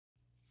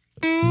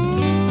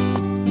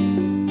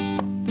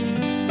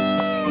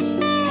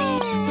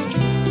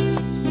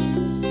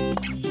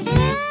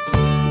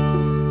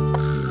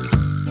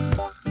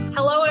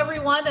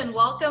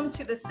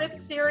to the SIP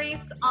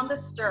series on the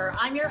Stir.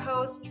 I'm your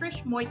host,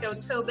 Trish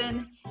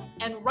Muyco-Tobin,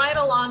 and right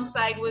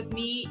alongside with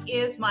me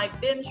is my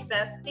Binge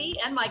Bestie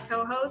and my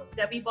co-host,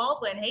 Debbie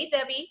Baldwin. Hey,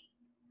 Debbie.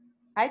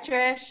 Hi,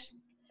 Trish.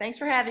 Thanks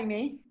for having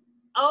me.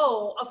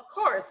 Oh, of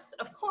course,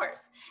 of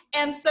course.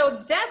 And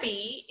so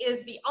Debbie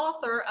is the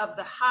author of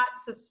the hot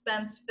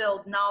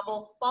suspense-filled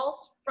novel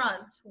False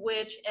Front,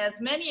 which, as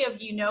many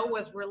of you know,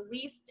 was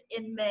released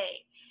in May.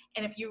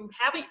 And if you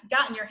haven't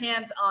gotten your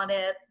hands on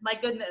it, my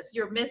goodness,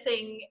 you're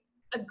missing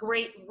a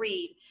great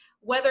read.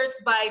 Whether it's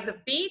by the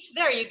beach,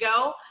 there you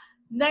go,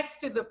 next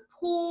to the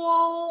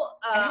pool,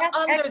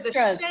 under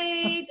extras. The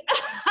shade,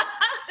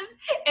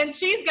 and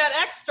she's got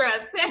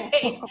extras.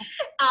 Hey,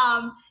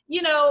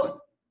 you know,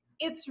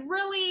 it's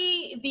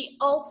really the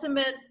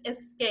ultimate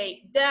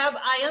escape. Deb,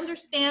 I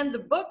understand the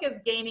book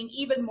is gaining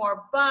even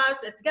more buzz.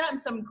 It's gotten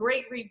some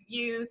great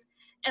reviews,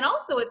 and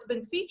also it's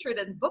been featured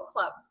in book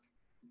clubs.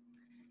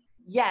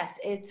 Yes,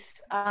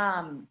 it's,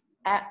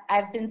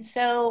 I've been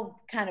so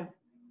kind of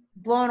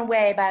blown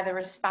away by the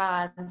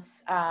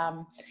response.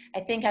 I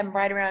think I'm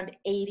right around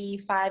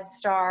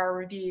 85-star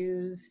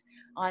reviews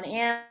on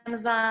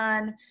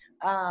Amazon.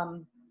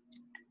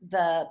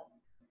 The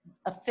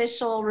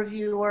official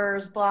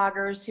reviewers,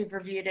 bloggers who've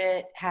reviewed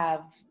it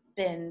have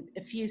been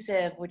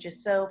effusive, which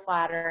is so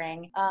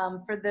flattering.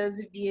 For those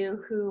of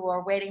you who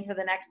are waiting for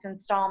the next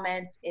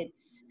installment,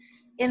 it's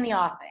in the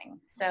offing.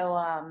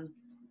 So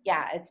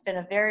yeah, it's been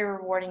a very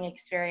rewarding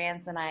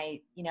experience, and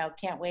I,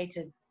 can't wait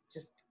to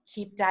just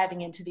keep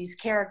diving into these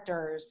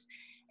characters.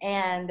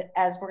 And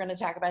as we're going to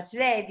talk about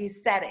today,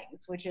 these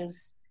settings, which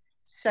is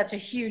such a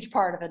huge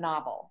part of a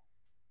novel.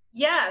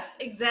 Yes,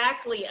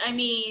 exactly. I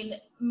mean,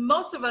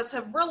 most of us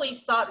have really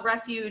sought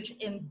refuge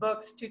in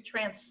books to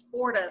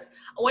transport us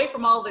away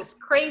from all this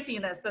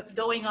craziness that's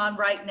going on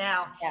right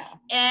now. Yeah.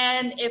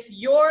 And if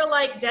you're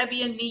like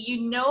Debbie and me,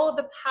 you know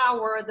the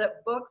power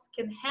that books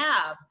can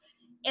have.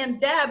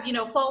 And Deb,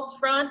 False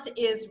Front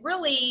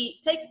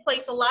takes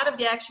place, a lot of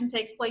the action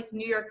takes place in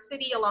New York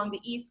City along the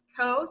East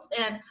Coast.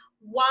 And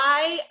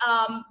why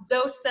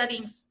those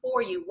settings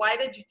for you? Why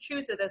did you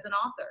choose it as an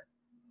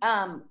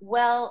author?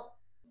 Well,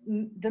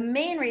 the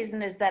main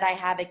reason is that I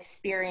have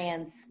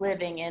experience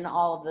living in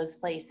all of those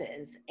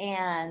places.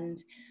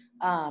 And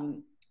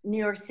New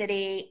York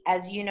City,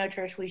 as you know,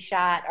 Trish, we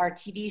shot our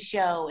TV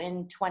show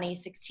in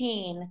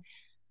 2016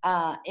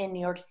 in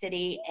New York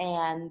City,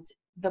 and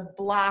the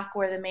block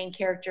where the main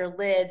character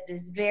lives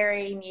is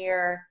very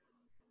near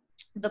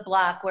the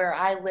block where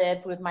I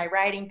lived with my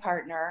writing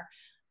partner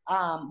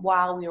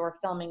while we were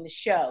filming the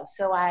show.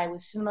 So I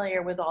was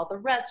familiar with all the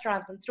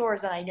restaurants and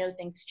stores, and I know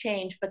things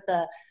change, but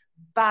the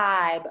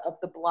vibe of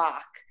the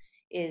block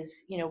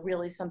is,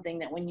 really something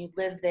that when you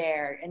live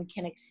there and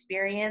can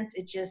experience,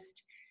 it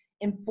just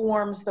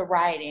informs the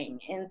writing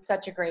in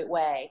such a great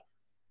way.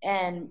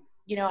 And,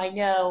 I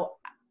know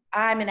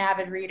I'm an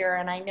avid reader,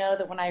 and I know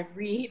that when I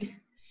read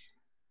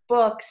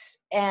books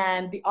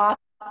and the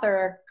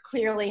author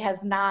clearly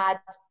has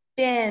not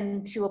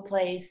been to a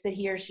place that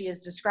he or she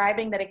is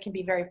describing, that it can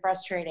be very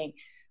frustrating.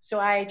 So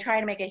I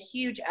try to make a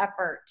huge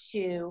effort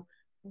to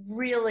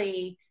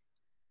really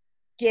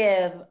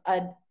give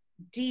a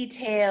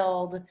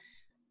detailed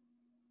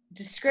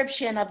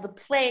description of the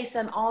place,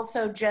 and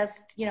also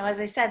just, as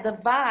I said, the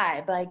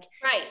vibe. Like,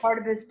 right. Part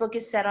of this book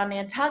is set on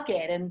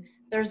Nantucket, and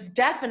there's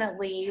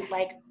definitely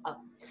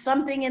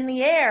something in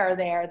the air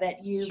there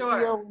that you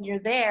feel when you're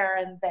there,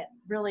 and that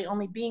really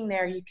only being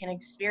there you can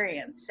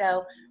experience.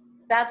 So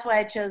that's why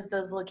I chose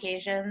those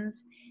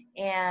locations.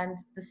 And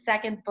the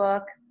second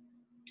book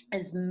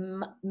is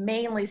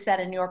mainly set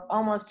in New York,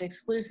 almost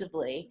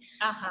exclusively.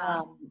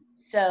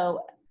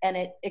 And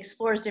it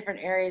explores different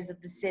areas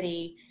of the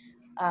city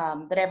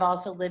that I've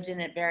also lived in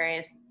at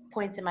various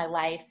points in my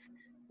life.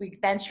 We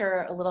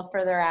venture a little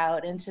further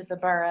out into the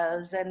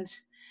boroughs and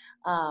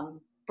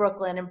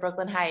Brooklyn and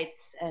Brooklyn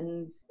Heights,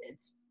 and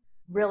it's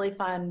really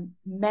fun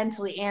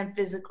mentally and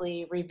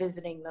physically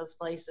revisiting those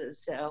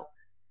places. So.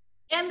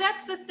 And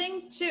that's the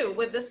thing, too,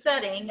 with the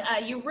setting.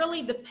 You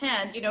really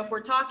depend, if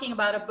we're talking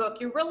about a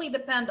book, you really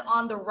depend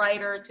on the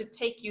writer to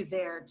take you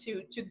there,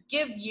 to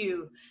give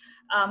you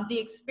the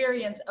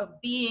experience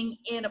of being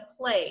in a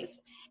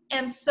place.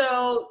 And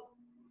so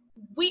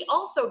we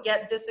also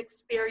get this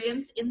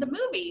experience in the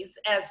movies,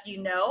 as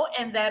you know,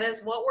 and that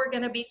is what we're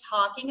going to be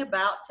talking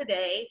about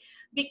today,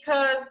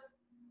 because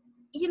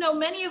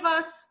many of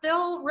us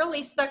still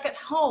really stuck at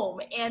home,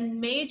 and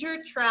major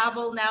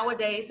travel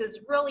nowadays is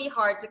really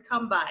hard to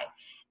come by.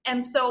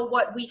 And so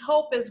what we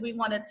hope is we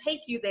want to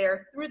take you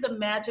there through the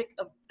magic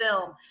of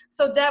film.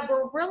 So Deb,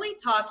 we're really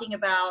talking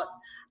about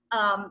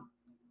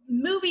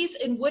movies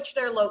in which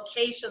their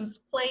locations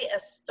play a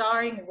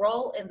starring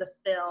role in the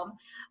film,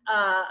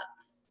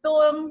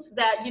 films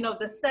that,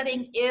 the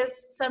setting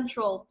is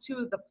central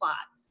to the plot.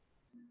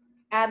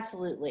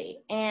 Absolutely.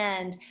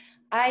 And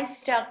I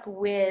stuck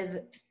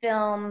with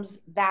films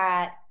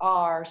that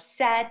are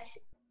set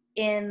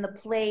in the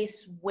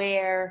place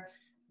where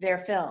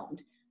they're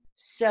filmed.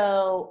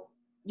 So,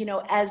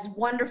 as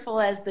wonderful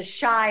as The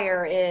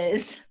Shire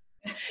is,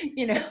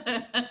 you know,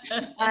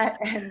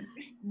 and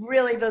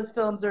really those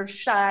films are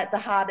shot, The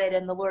Hobbit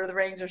and The Lord of the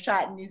Rings are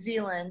shot in New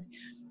Zealand.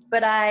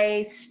 But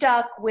I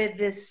stuck with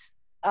this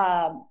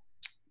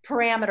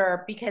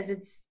parameter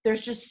because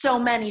there's just so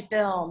many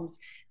films.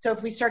 So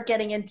if we start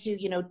getting into,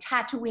 you know,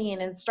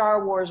 Tatooine in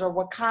Star Wars or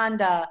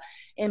Wakanda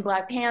in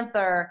Black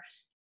Panther,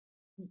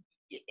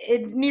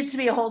 it needs to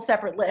be a whole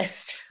separate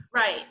list.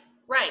 Right.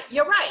 Right.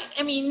 You're right.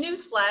 I mean,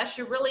 newsflash,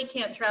 you really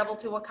can't travel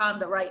to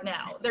Wakanda right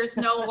now. There's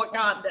no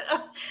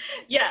Wakanda.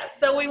 Yes.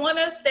 So we want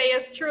to stay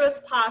as true as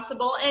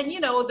possible. And, you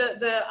know,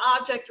 the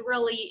object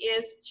really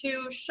is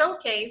to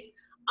showcase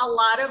a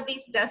lot of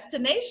these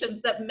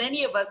destinations that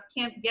many of us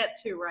can't get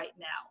to right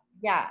now.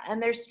 Yeah.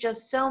 And there's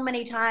just so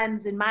many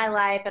times in my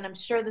life, and I'm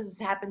sure this has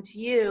happened to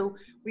you,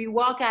 where you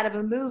walk out of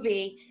a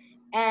movie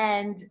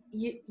and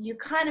you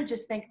kind of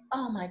just think,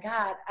 oh my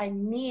God, I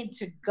need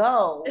to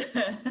go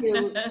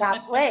to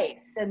that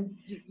place. And,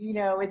 you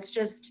know, it's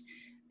just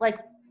like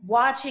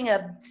watching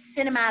a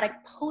cinematic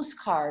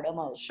postcard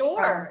almost.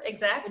 Sure,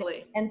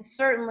 exactly. And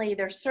certainly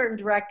there's certain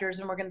directors,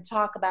 and we're going to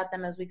talk about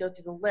them as we go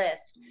through the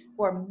list,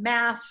 who are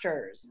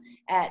masters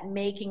at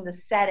making the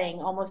setting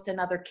almost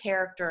another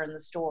character in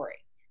the story.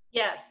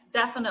 Yes,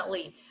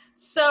 definitely.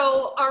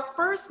 So our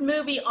first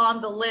movie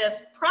on the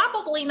list,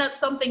 probably not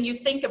something you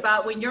think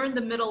about when you're in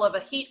the middle of a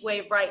heat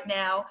wave right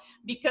now,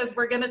 because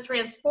we're going to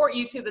transport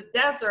you to the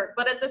desert.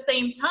 But at the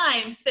same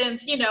time,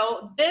 since, you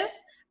know,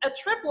 a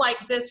trip like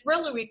this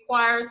really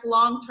requires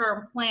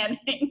long-term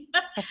planning.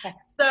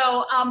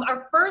 So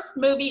our first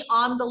movie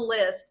on the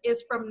list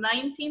is from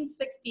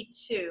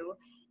 1962,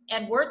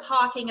 and we're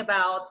talking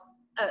about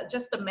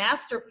just a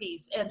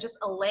masterpiece and just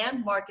a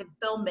landmark in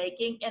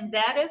filmmaking, and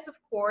that is, of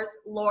course,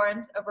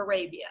 Lawrence of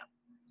Arabia.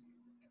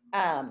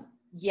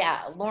 Yeah,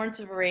 Lawrence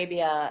of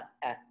Arabia,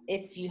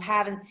 if you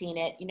haven't seen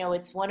it, you know,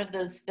 it's one of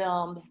those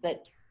films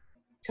that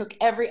took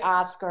every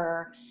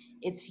Oscar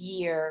its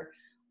year.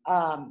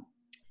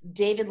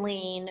 David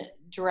Lean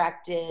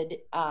directed,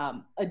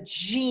 a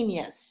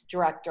genius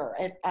director,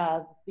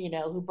 you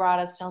know, who brought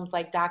us films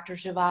like Dr.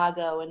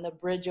 Zhivago and The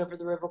Bridge Over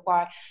the River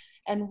Kwai,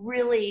 and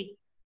really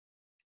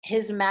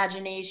his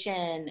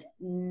imagination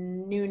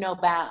knew no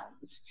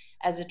bounds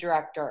as a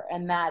director.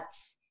 And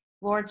that's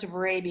Lawrence of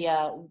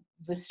Arabia,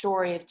 the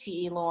story of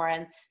T.E.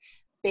 Lawrence,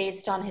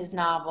 based on his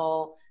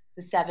novel,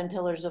 The Seven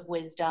Pillars of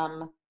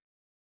Wisdom.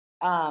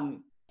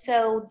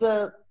 So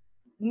the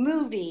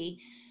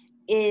movie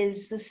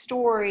is the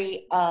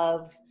story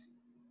of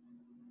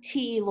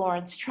T.E.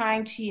 Lawrence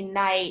trying to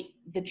unite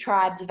the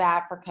tribes of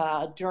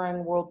Africa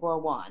during World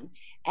War I.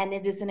 And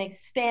it is an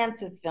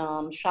expansive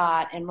film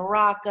shot in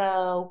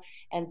Morocco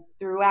and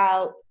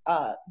throughout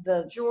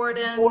the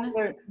Jordan,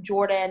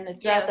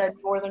 throughout the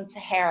Northern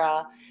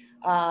Sahara,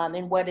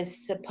 in what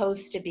is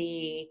supposed to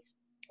be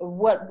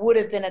what would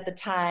have been at the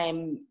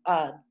time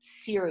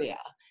Syria.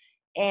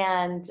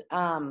 And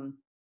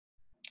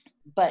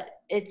but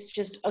it's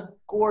just a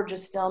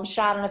gorgeous film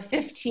shot on a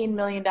 $15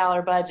 million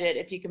budget,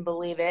 if you can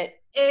believe it.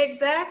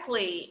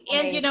 Exactly.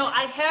 And, you know,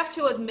 I have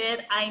to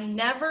admit, I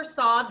never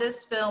saw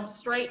this film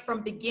straight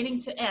from beginning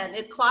to end.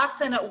 It clocks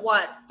in at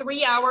what,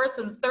 3 hours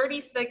and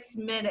 36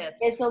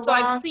 minutes. So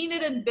I've seen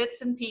it in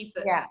bits and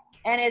pieces. Yeah.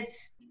 And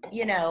it's,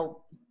 you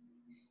know,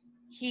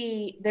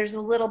 there's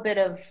a little bit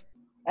of,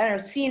 I don't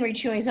know, scenery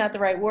chewing is not the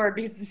right word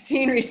because the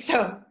scenery's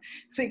so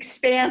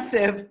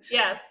expansive.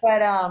 Yes.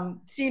 But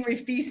scenery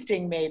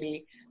feasting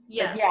maybe.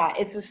 Yes. But yeah,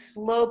 it's a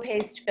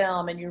slow-paced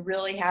film and you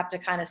really have to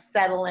kind of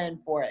settle in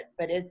for it.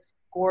 But it's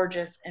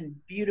gorgeous and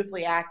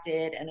beautifully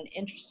acted and an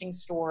interesting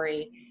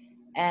story.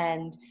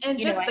 And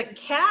just the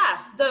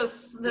cast, the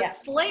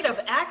slate of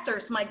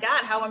actors, my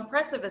God, how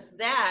impressive is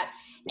that?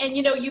 And,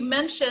 you know, you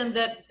mentioned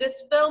that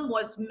this film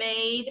was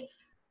made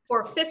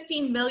for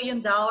 $15 million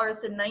in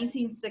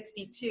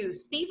 1962.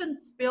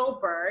 Steven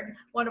Spielberg,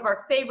 one of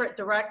our favorite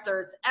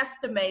directors,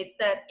 estimates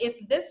that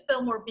if this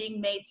film were being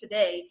made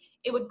today,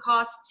 it would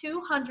cost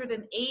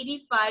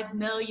 $285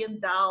 million.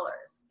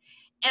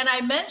 And I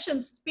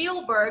mentioned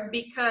Spielberg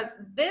because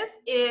this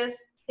is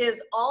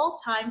his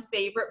all-time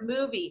favorite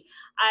movie.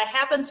 I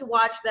happened to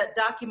watch that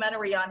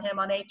documentary on him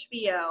on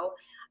HBO,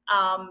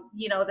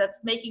 you know,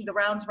 that's making the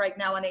rounds right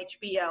now on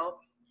HBO.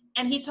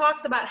 And he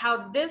talks about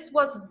how this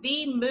was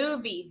the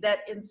movie that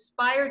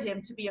inspired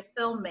him to be a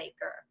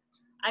filmmaker.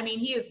 I mean,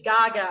 he is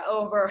gaga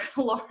over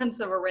Lawrence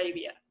of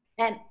Arabia.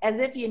 And as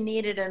if you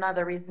needed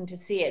another reason to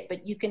see it,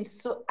 but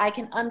I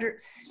can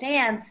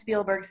understand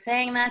Spielberg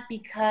saying that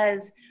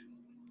because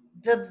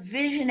the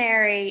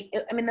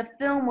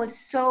film was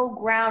so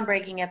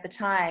groundbreaking at the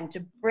time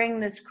to bring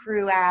this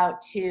crew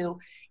out to,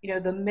 you know,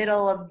 the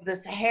middle of the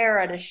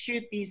Sahara to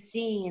shoot these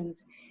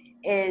scenes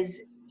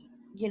is,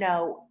 you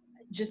know,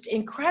 just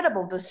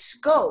incredible. The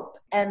scope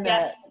and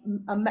the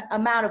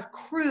amount of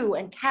crew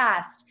and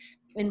cast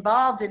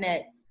involved in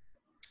it.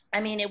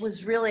 I mean, it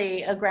was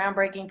really a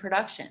groundbreaking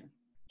production.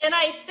 And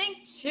I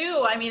think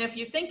too, I mean, if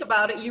you think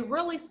about it, you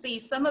really see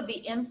some of the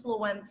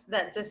influence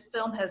that this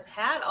film has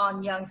had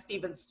on young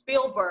Steven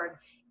Spielberg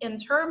in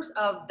terms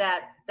of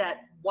that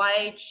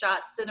wide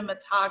shot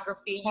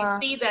cinematography. You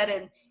see that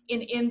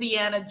in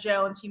Indiana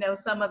Jones,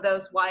 some of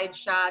those wide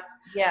shots.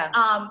 Yeah.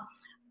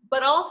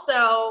 But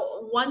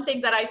also, one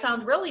thing that I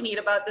found really neat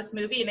about this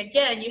movie, and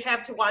again, you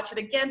have to watch it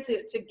again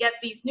to get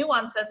these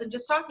nuances, and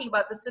just talking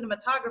about the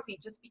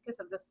cinematography just because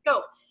of the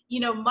scope.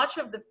 Much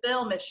of the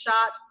film is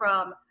shot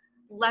from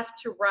left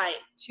to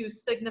right to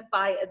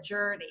signify a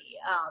journey.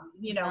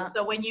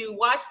 So when you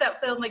watch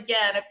that film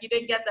again, if you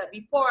didn't get that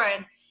before,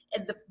 and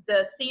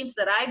the scenes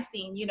that I've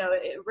seen,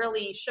 it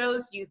really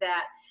shows you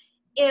that.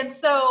 And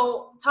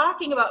so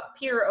talking about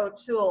Peter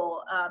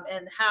O'Toole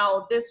and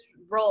how this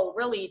role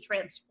really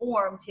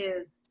transformed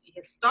his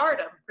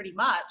stardom pretty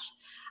much,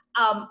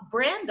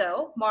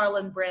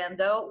 Marlon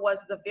Brando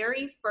was the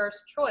very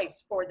first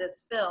choice for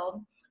this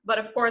film. But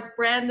of course,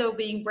 Brando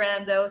being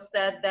Brando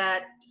said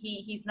that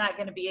he's not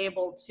going to be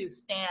able to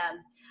stand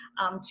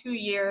 2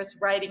 years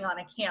riding on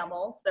a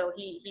camel. So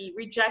he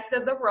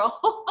rejected the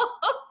role.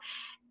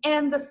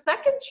 And the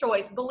second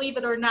choice, believe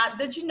it or not,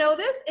 did you know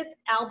this? It's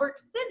Albert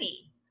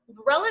Finney.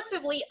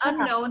 Relatively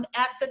unknown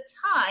at the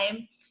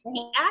time.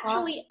 He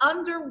actually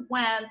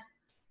underwent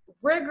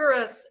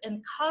rigorous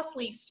and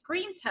costly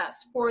screen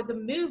tests for the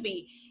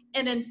movie.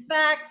 And in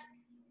fact,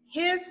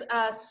 his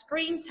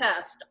screen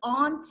test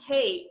on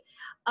tape,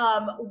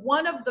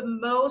 one of the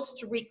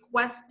most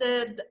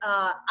requested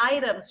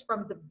items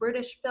from the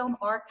British Film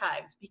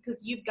Archives,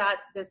 because you've got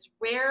this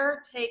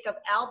rare take of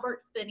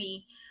Albert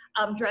Finney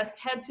dressed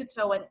head to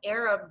toe in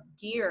Arab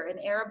gear, an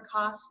Arab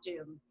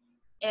costume.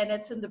 And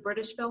it's in the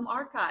British Film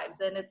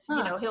Archives, and it's,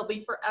 he'll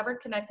be forever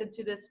connected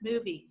to this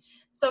movie.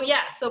 So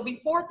so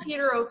before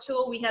Peter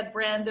O'Toole, we had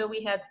Brando,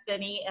 we had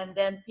Finney, and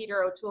then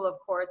Peter O'Toole, of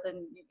course,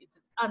 and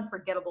it's an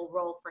unforgettable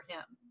role for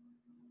him.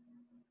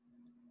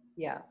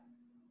 Yeah.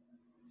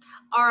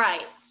 All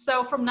right,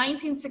 so from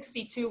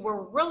 1962,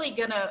 we're really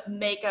gonna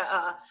make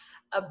a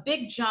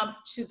big jump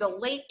to the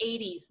late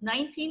 80s,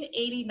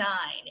 1989,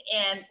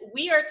 and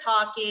we are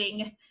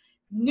talking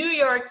New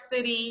York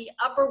City,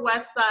 Upper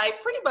West Side,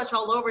 pretty much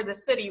all over the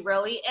city,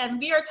 really. And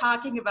we are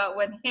talking about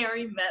When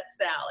Harry Met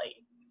Sally.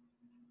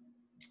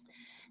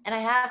 And I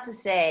have to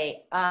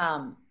say,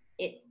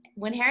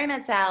 When Harry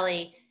Met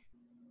Sally,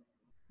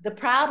 the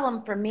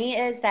problem for me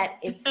is that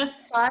it's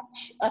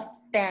such a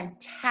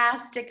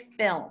fantastic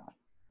film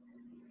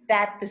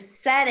that the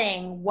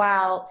setting,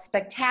 while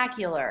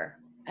spectacular,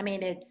 I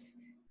mean, it's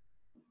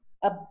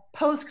a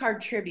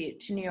postcard tribute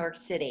to New York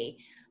City.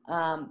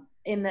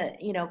 And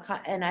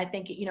I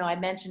think, I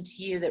mentioned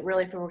to you that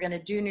really if we were going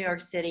to do New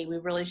York City, we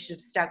really should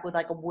have stuck with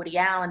like a Woody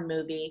Allen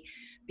movie,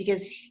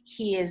 because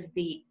he is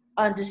the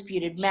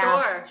undisputed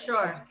master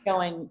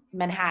showing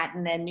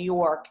Manhattan and New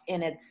York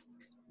in its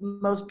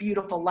most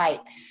beautiful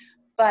light.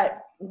 But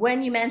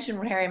when you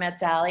mentioned Harry Met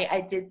Sally,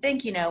 I did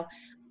think,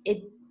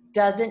 it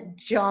doesn't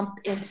jump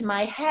into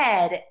my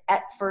head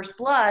at first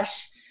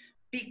blush,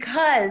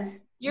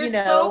 because you're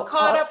so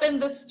caught up in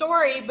the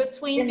story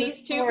between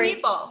these two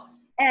people.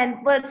 And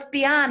let's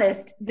be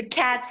honest, the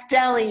Cat's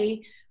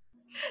Deli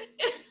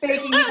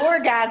faking the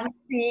orgasm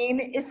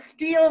scene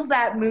steals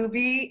that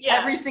movie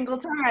every single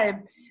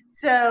time.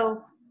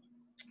 So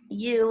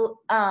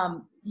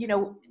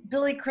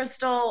Billy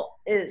Crystal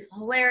is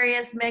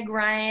hilarious. Meg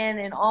Ryan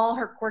in all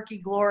her quirky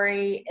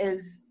glory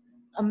is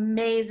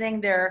amazing.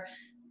 They're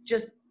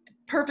just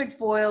perfect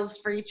foils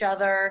for each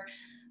other.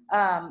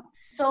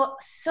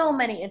 So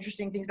many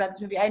interesting things about this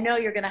movie. I know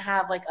you're going to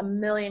have like a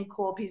million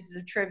cool pieces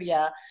of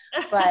trivia,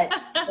 but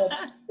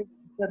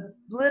the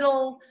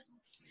little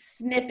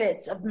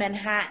snippets of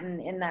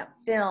Manhattan in that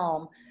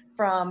film,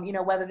 from,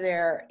 whether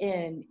they're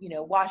in,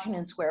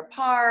 Washington Square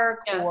Park,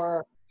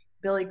 or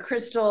Billy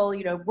Crystal,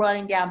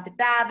 running down Fifth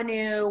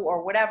Avenue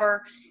or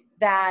whatever,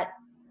 that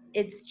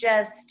it's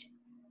just,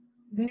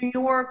 New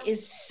York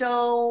is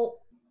so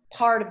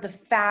part of the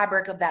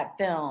fabric of that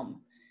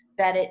film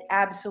that it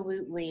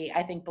absolutely,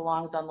 I think,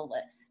 belongs on the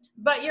list.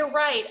 But you're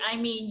right. I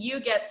mean, you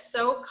get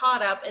so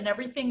caught up in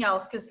everything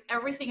else, because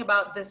everything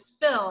about this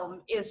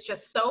film is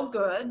just so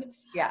good.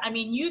 Yeah. I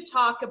mean, you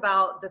talk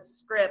about the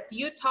script,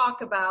 you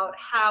talk about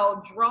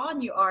how drawn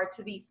you are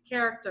to these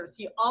characters.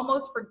 You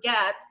almost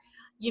forget,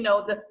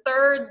 the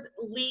third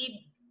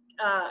lead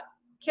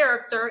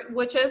character,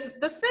 which is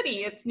the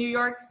city. It's New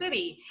York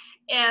City.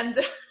 And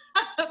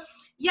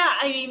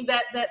I mean,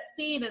 that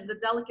scene in the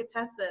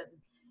delicatessen,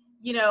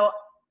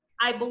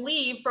 I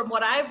believe from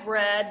what I've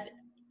read,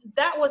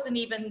 that wasn't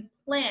even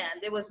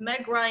planned. It was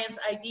Meg Ryan's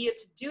idea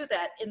to do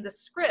that. In the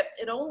script,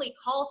 it only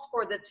calls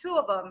for the two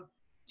of them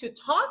to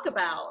talk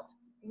about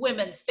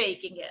women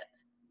faking it,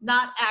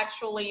 not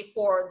actually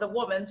for the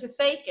woman to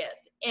fake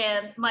it.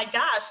 And my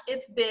gosh,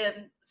 it's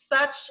been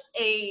such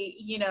a,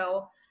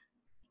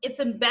 it's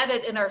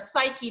embedded in our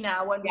psyche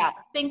now. When we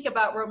think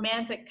about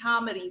romantic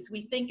comedies,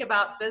 we think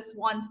about this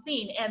one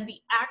scene, and the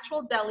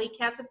actual deli,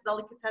 Katz's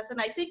Delicatessen,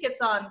 I think it's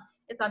on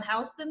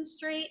Houston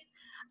Street.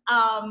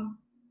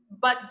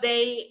 But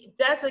they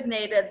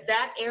designated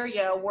that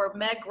area where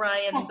Meg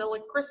Ryan and Billy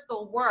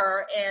Crystal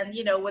were, and,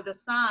 with a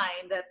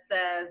sign that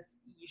says,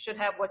 you should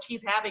have what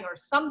she's having, or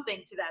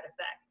something to that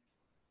effect.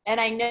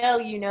 And I know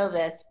you know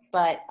this,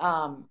 but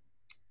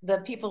the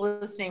people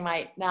listening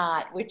might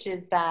not, which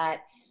is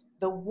that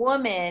the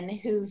woman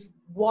who's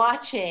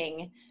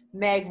watching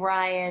Meg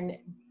Ryan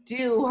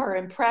do her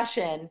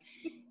impression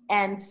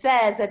and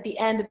says at the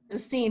end of the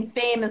scene,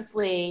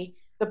 famously,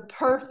 the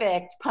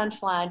perfect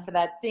punchline for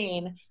that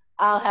scene,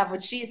 "I'll have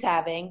what she's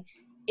having,"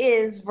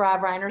 is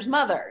Rob Reiner's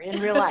mother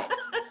in real life.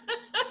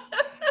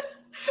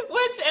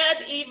 Which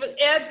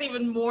adds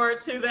even more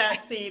to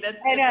that scene.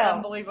 It's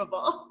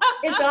unbelievable.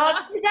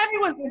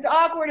 It's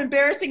awkward,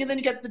 embarrassing, and then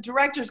you get the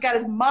director's got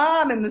his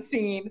mom in the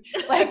scene,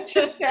 like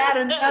just to add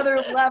another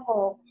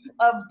level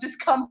of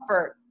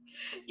discomfort.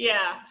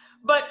 Yeah,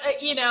 but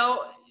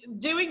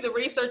doing the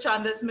research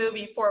on this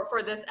movie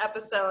for this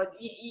episode,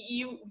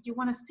 you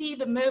want to see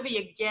the movie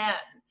again,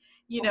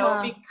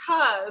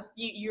 because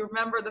you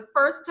remember the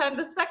first time,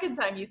 the second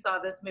time you saw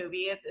this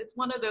movie. It's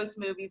one of those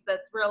movies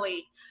that's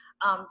really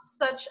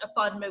such a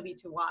fun movie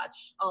to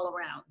watch all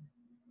around.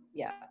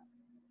 Yeah.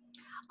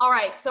 All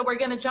right, so we're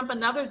going to jump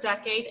another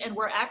decade, and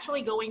we're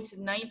actually going to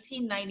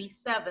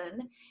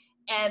 1997,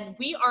 and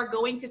we are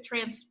going to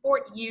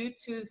transport you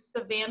to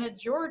Savannah,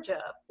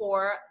 Georgia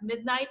for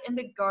Midnight in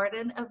the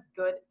Garden of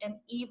Good and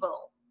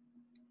Evil.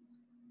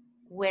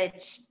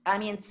 Which, I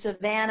mean,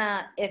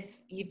 Savannah, if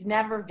you've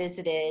never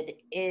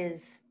visited,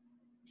 is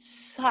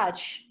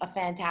such a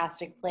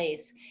fantastic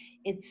place.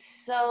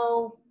 It's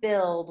so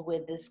filled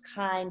with this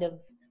kind of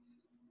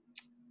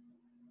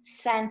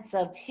sense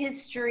of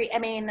history. I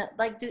mean,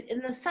 like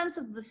in the sense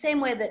of the same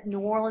way that New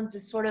Orleans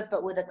is sort of,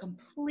 but with a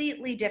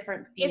completely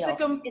different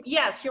feel.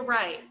 Yes, you're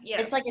right.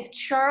 Yes. It's like if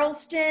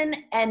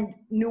Charleston and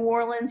New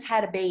Orleans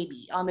had a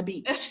baby on the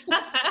beach.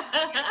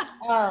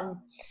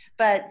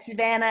 But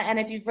Savannah, and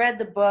if you've read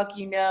the book,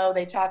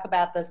 they talk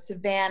about the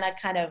Savannah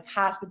kind of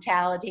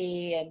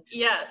hospitality and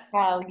yes,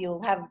 how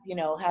you'll have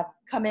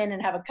come in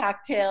and have a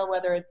cocktail,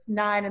 whether it's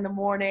 9 a.m.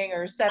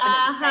 or 7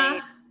 at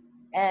night.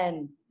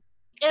 And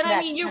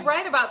I mean, you're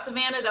right about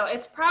Savannah, though.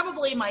 It's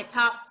probably my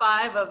top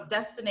 5 of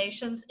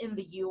destinations in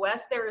the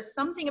U.S. There is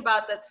something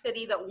about that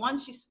city that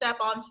once you step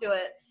onto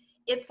it,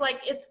 it's like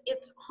it's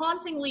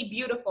hauntingly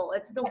beautiful.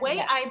 It's the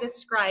way I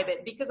describe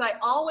it, because I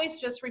always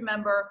just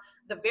remember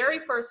the very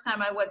first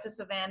time I went to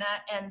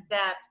Savannah, and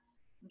that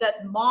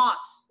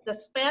moss, the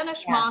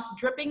Spanish moss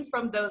dripping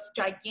from those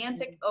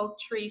gigantic oak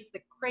trees,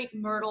 the crepe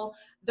myrtle,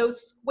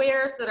 those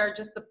squares that are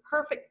just the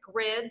perfect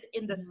grid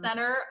in the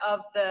center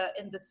of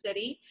the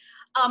city.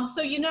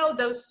 So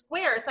those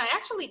squares, I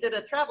actually did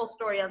a travel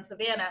story on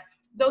Savannah.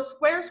 Those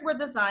squares were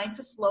designed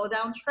to slow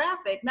down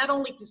traffic, not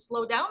only to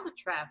slow down the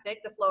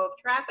flow of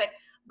traffic,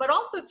 but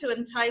also to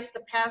entice the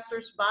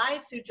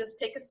passersby to just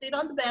take a seat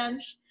on the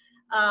bench,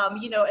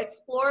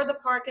 explore the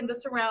park and the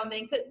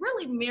surroundings. It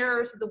really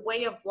mirrors the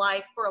way of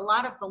life for a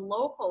lot of the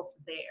locals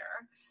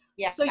there.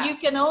 Yeah. So you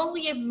can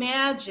only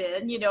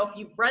imagine, if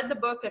you've read the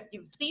book, if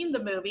you've seen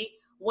the movie,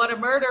 what a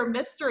murder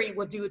mystery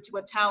would do to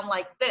a town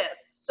like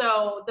this.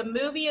 So the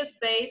movie is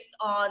based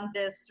on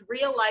this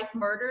real life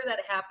murder that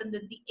happened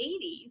in the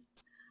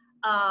 80s.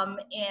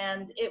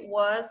 And it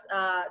was,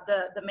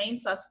 the main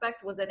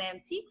suspect was an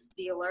antiques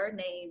dealer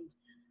named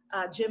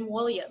Jim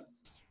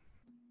Williams.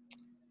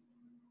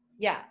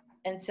 Yeah.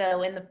 And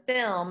so in the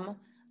film,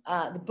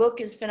 the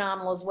book is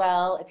phenomenal as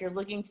well. If you're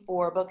looking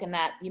for a book in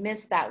that, you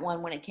missed that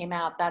one when it came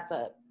out. That's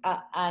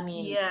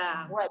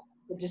what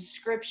the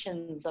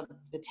descriptions of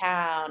the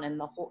town and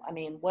the whole,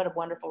 what a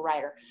wonderful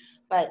writer.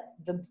 But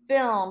the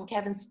film,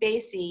 Kevin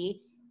Spacey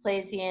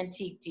plays the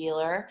antique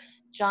dealer.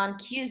 John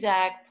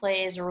Cusack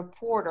plays a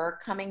reporter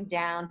coming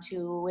down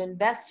to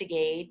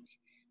investigate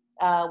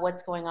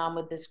what's going on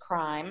with this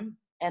crime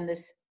and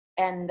the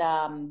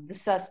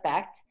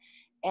suspect,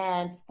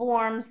 and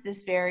forms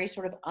this very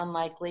sort of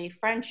unlikely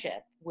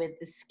friendship with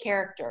this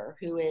character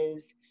who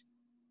is,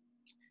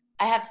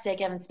 I have to say,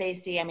 Kevin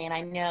Spacey.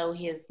 I know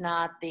he is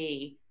not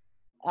the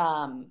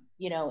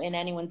in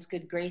anyone's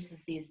good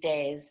graces these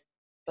days,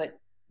 but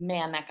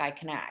man, that guy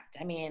can act.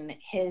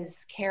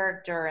 His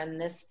character in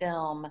this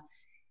film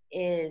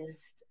is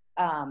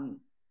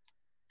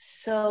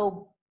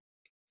so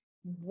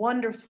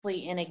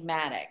wonderfully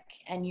enigmatic,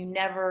 and you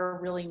never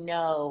really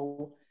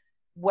know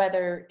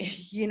whether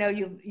you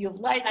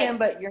like him,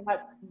 but you're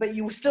not, but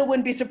you still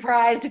wouldn't be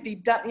surprised if he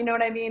done, you know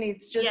what I mean?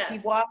 It's just he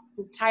walks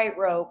the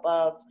tightrope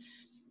of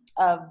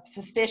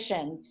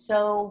suspicion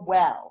so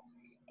well.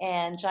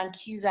 And John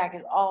Cusack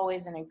is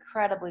always an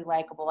incredibly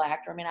likable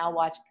actor. I'll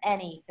watch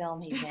any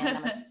film he's in.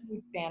 I'm a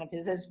huge fan of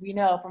his, as we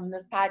know from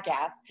this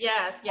podcast.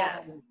 Yes.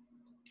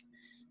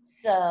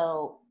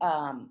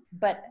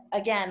 But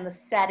again, the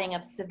setting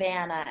of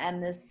Savannah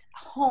and this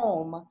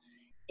home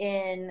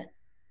in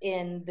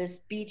this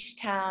beach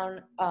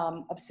town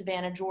of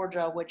Savannah,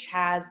 Georgia, which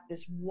has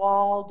this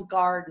walled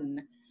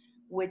garden,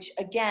 which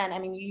again,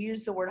 you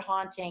use the word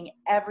haunting.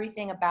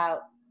 Everything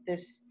about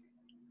this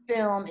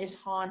film is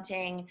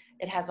haunting.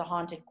 It has a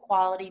haunted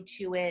quality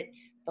to it.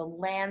 The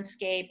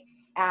landscape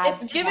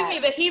adds. It's giving me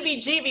the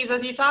heebie-jeebies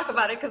as you talk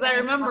about it, because I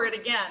remember it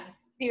again.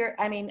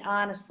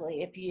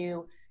 Honestly,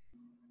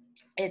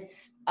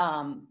 it's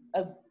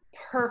a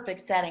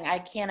perfect setting. I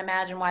can't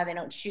imagine why they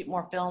don't shoot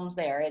more films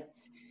there.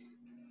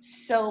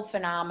 so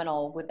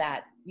phenomenal with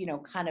that, you know,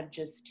 kind of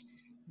just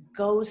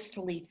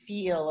ghostly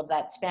feel of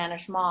that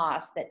Spanish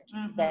moss that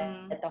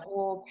the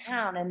whole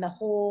town and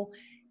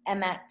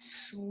that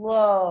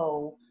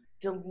slow,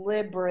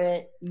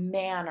 deliberate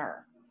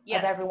manner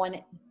of everyone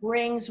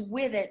brings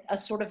with it a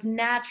sort of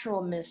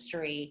natural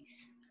mystery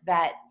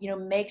that, you know,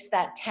 makes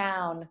that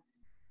town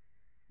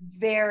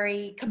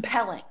very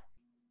compelling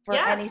for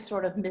any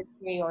sort of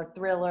mystery or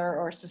thriller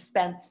or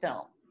suspense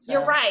film. So.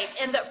 You're right.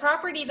 And the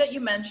property that you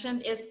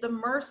mentioned is the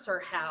Mercer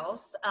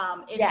House,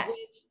 in which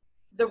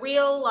the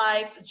real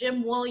life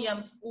Jim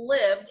Williams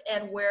lived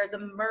and where the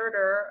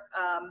murder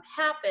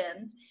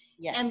happened.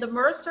 Yes. And the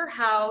Mercer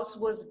House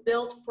was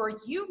built for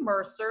Hugh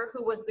Mercer,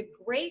 who was the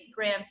great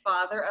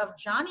grandfather of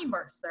Johnny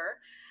Mercer,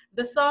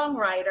 the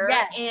songwriter.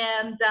 Yes.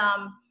 And,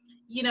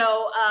 you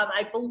know,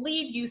 I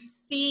believe you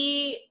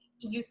see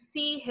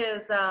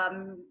his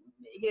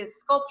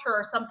sculpture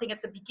or something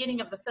at the beginning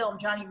of the film,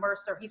 Johnny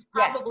Mercer. He's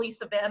probably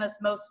Savannah's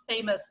most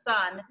famous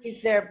son.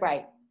 He's there,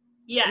 right.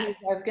 Yes.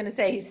 I was going to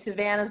say he's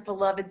Savannah's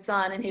beloved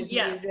son, and his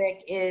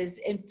music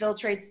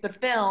infiltrates the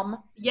film.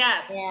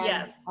 Yes,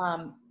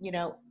 and, you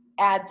know,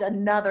 adds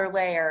another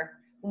layer.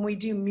 When we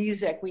do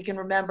music, we can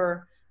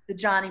remember the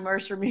Johnny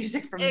Mercer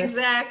music from this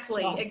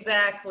film.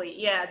 Exactly.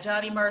 Yeah,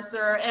 Johnny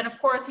Mercer. And of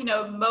course, you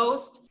know,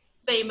 most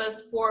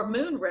famous for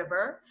Moon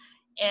River.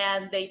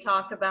 And they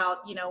talk about,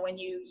 you know, when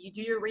you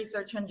do your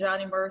research on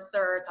Johnny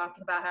Mercer,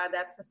 talking about how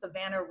that's the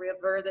Savannah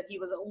River that he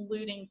was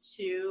alluding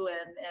to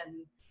and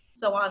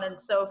so on and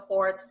so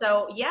forth.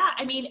 So, yeah,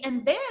 I mean,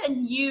 and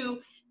then you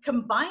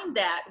combine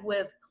that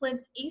with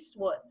Clint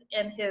Eastwood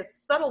and his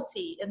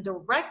subtlety in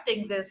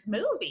directing this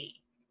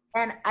movie.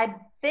 And I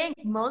think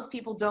most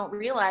people don't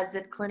realize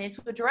that Clint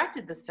Eastwood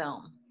directed this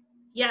film.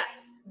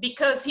 Yes,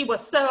 because he was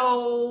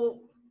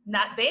so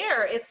not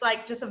there. It's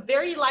like just a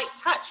very light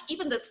touch.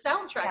 Even the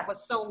soundtrack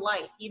was so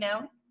light, you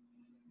know?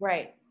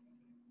 Right.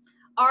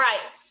 All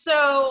right.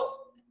 So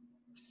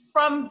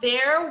from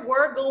there,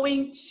 we're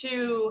going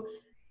to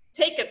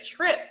take a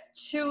trip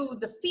to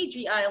the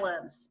Fiji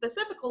Islands,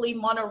 specifically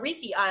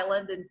Monariki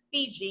Island in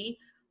Fiji,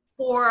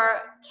 for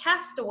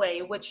Castaway,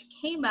 which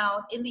came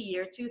out in the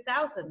year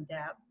 2000,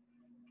 Deb.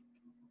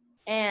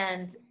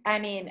 And I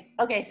mean,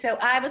 okay, so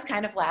I was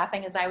kind of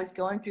laughing as I was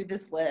going through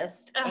this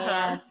list.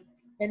 And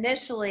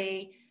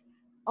initially,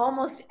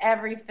 almost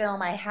every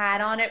film I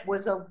had on it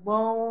was a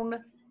lone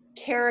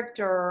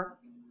character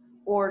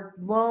or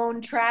lone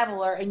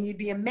traveler, and you'd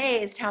be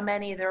amazed how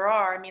many there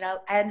are. I mean, I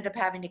ended up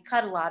having to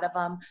cut a lot of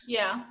them.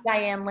 Yeah.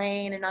 Diane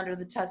Lane and Under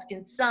the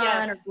Tuscan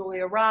Sun, or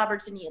Julia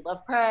Roberts and Eat,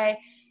 Love, Pray,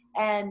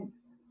 and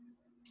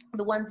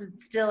the ones that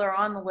still are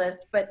on the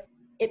list. But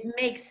it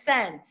makes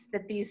sense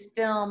that these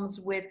films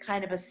with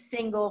kind of a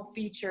single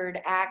featured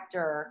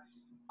actor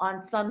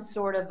on some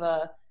sort of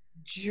a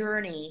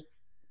journey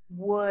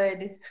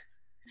would,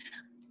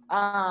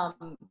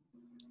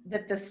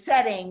 that the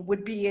setting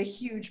would be a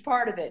huge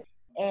part of it.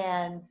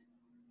 And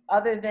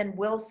other than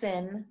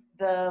Wilson,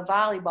 the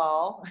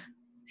volleyball,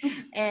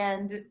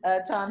 and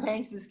Tom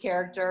Hanks's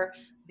character,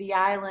 the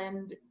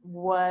island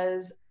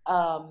was,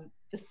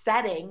 the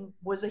setting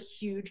was a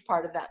huge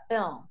part of that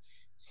film.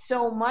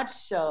 So much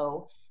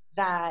so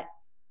that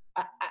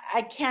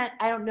I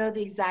don't know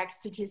the exact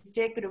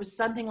statistic, but it was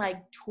something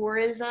like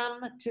tourism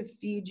to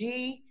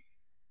Fiji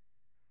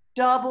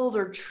doubled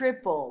or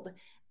tripled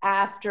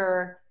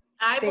after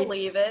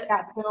believe it.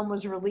 That film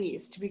was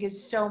released,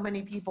 because so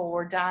many people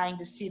were dying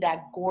to see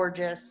that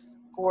gorgeous,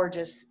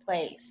 gorgeous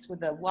place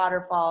with the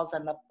waterfalls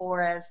and the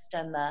forest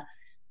and the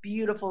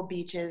beautiful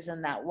beaches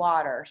and that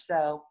water.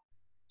 So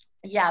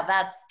yeah,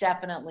 that's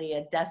definitely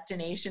a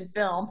destination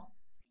film.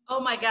 Oh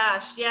my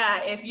gosh,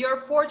 yeah. If you're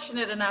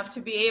fortunate enough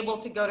to be able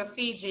to go to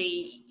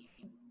Fiji,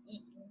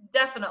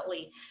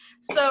 definitely.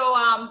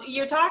 So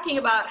you're talking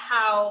about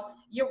how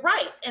you're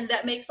right, and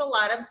that makes a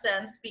lot of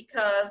sense,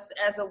 because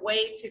as a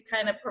way to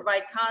kind of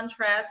provide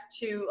contrast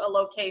to a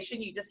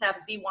location, you just have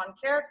the one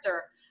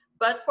character.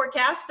 But for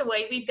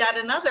Castaway, we've got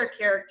another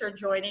character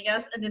joining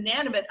us, an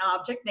inanimate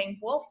object named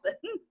Wilson,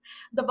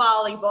 the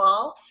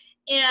volleyball.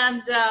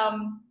 And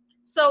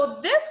so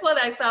this one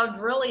I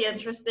found really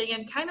interesting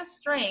and kind of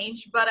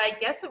strange, but I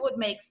guess it would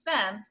make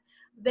sense.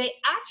 They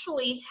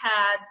actually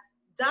had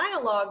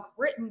dialogue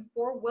written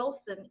for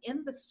Wilson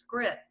in the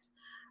script,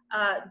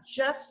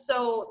 just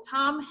so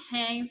Tom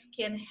Hanks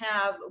can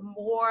have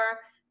more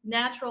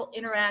natural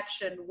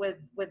interaction with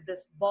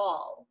this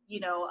ball, you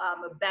know,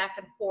 a back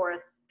and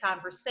forth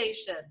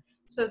conversation.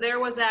 So there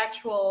was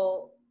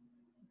actual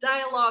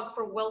dialogue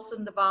for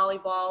Wilson the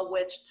volleyball,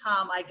 which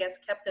Tom, I guess,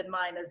 kept in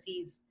mind as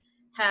he's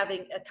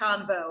having a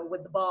convo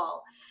with the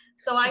ball.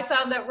 So I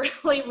found that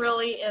really,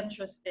 really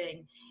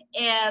interesting.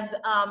 And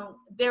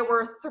there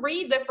were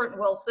 3 different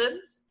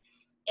Wilsons,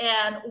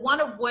 and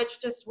one of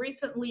which just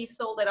recently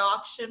sold at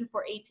auction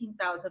for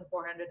 $18,400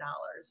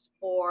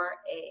 for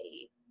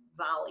a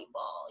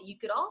volleyball. You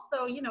could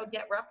also, you know,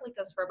 get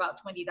replicas for about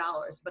 $20,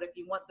 but if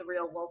you want the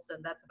real Wilson,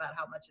 that's about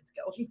how much it's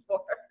going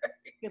for.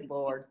 Good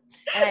Lord.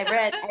 And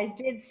I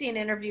did see an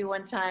interview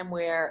one time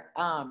where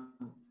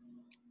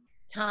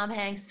Tom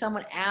Hanks,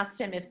 someone asked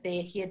him if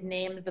he had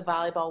named the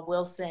volleyball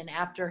Wilson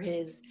after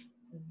his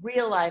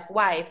real life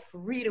wife,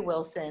 Rita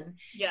Wilson.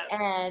 Yes.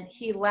 And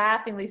he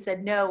laughingly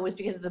said no, it was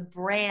because of the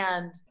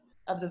brand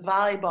of the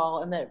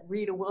volleyball, and that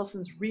Rita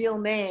Wilson's real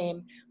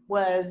name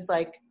was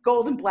like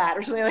Goldenblatt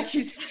or something. Like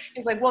he's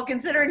like, well,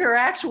 considering her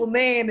actual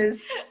name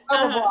is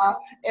blah blah blah.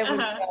 It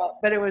was,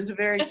 but it was a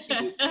very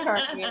cute,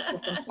 charming answer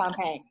from Tom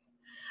Hanks.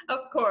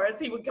 Of course,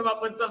 he would come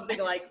up with something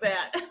like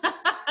that.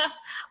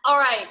 All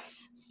right.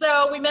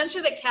 So we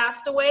mentioned that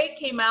Castaway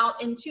came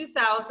out in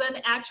 2000.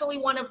 Actually,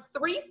 one of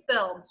 3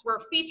 films we're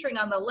featuring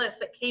on the list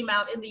that came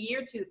out in the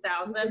year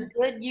 2000. It was a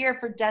good year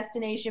for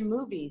destination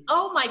movies.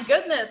 Oh my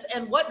goodness.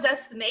 And what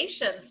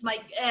destinations?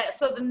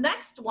 So the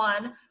next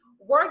one,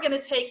 we're going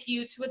to take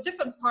you to a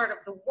different part of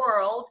the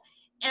world,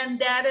 and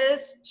that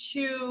is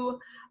to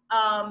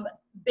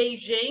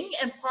Beijing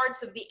and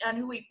parts of the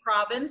Anhui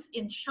province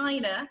in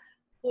China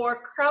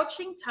for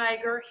Crouching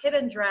Tiger,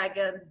 Hidden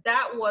Dragon.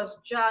 That was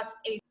just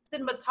a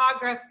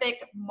cinematographic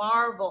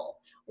marvel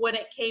when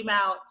it came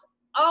out.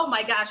 Oh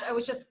my gosh, I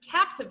was just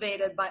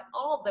captivated by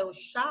all those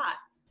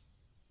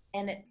shots.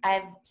 And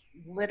I've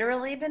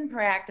literally been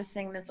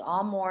practicing this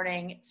all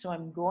morning, so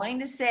I'm going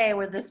to say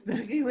where this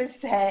movie was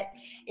set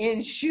in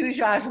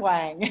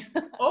Shujiahuang.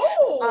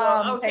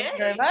 Oh, okay. Thank you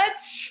very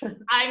much.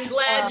 I'm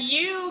glad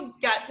you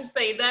got to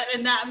say that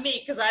and not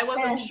me, because I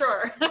wasn't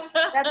sure.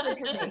 That's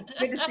good for me.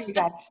 Good to see you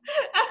guys.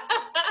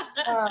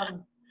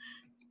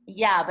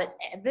 Yeah, but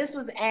this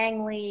was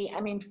Ang Lee. I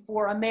mean,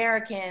 for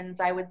Americans,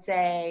 I would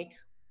say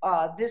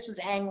this was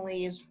Ang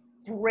Lee's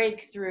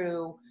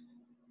breakthrough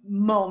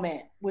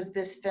moment, was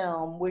this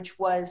film, which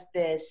was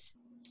this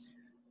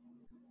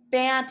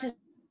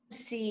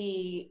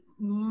fantasy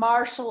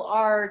martial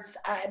arts.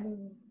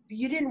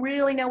 You didn't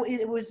really know.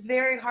 It was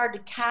very hard to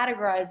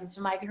categorize this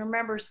film. I can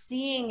remember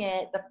seeing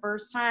it the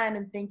first time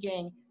and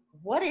thinking,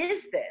 what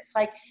is this?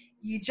 Like,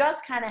 you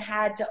just kind of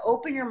had to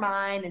open your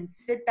mind and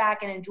sit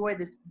back and enjoy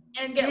this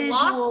and get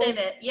lost in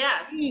it.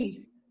 Yes.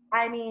 Piece.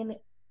 I mean,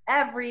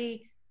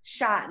 every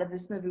shot of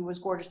this movie was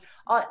gorgeous.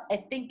 I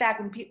think back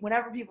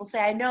whenever people say,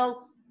 I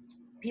know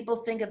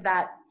people think of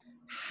that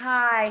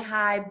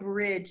high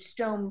bridge,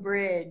 stone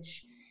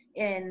bridge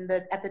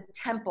at the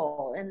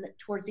temple and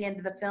towards the end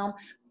of the film.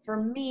 For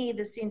me,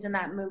 the scenes in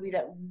that movie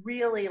that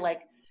really,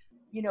 like,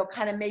 you know,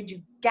 kind of made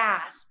you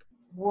gasp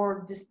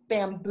were this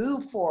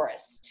bamboo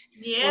forest.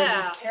 Yeah.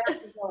 Where these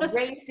characters are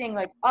racing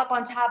like up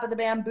on top of the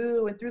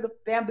bamboo and through the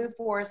bamboo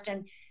forest.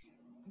 And,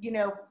 you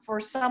know,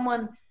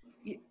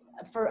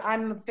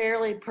 I'm a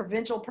fairly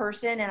provincial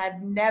person, and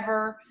I've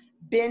never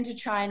been to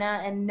China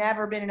and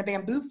never been in a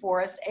bamboo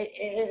forest.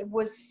 It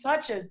was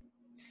such a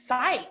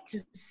sight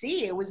to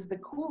see. It was the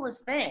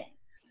coolest thing.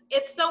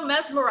 It's so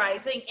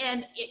mesmerizing,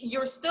 and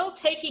you're still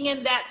taking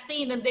in that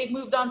scene, and they've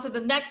moved on to the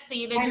next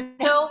scene, and you're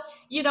still,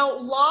 you know,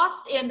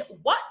 lost in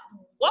what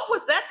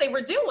was that they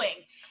were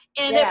doing.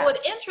 And It would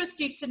interest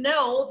you to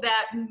know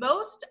that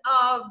most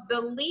of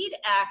the lead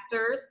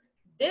actors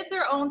did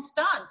their own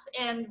stunts,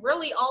 and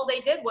really all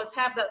they did was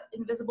have the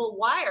invisible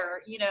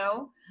wire, you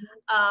know.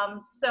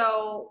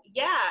 So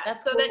yeah,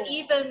 that's so cool. That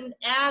even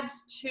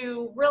adds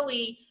to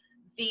really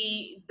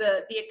the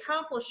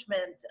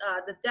accomplishment,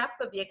 the depth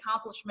of the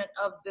accomplishment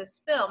of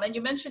this film. And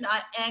you mentioned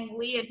Ang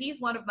Lee, and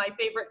he's one of my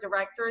favorite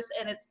directors,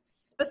 and it's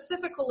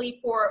specifically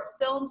for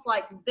films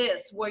like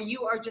this, where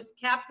you are just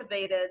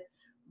captivated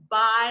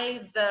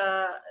by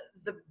the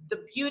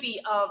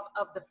beauty of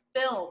the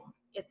film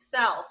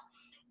itself.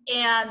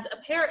 And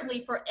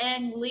apparently for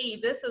Ang Lee,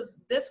 this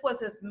was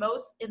his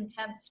most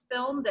intense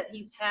film that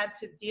he's had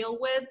to deal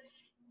with.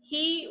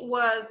 He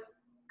was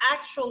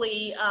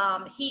actually,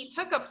 he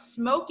took up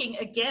smoking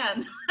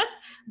again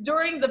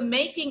during the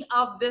making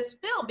of this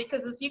film,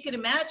 because as you can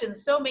imagine,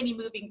 so many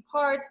moving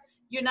parts.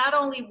 You're not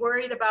only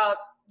worried about,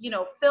 you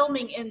know,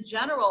 filming in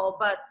general,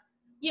 but,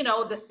 you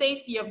know, the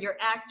safety of your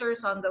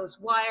actors on those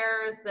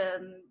wires,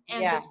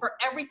 and just for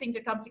everything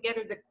to come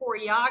together, the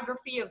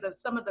choreography of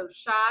some of those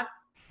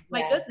shots.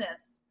 My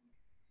goodness.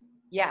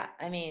 Yeah,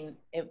 I mean,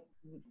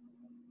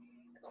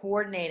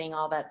 coordinating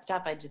all that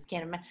stuff, I just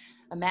can't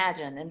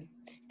imagine. And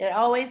it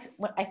always,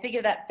 when I think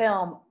of that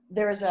film,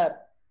 there's a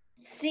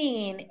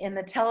scene in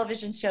the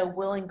television show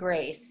Will and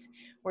Grace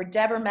where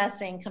Deborah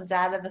Messing comes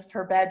out of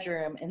her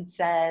bedroom and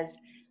says,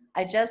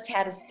 I just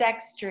had a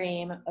sex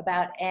dream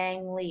about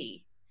Ang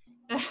Lee.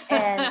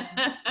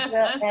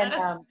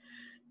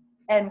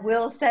 And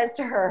Will says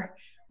to her,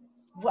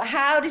 well,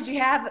 how did you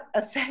have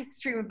a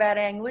sex dream about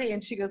Ang Lee?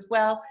 And she goes,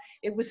 well,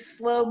 it was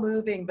slow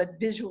moving, but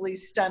visually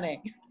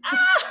stunning.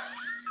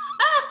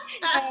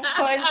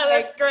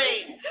 That's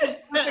great.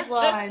 Perfect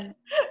line.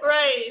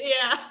 Right,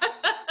 yeah.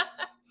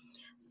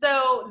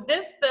 So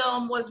this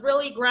film was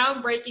really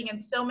groundbreaking in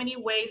so many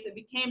ways. It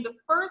became the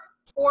first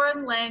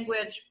foreign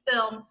language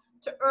film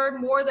to earn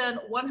more than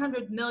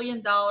 $100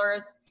 million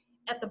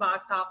at the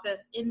box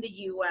office in the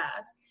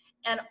US.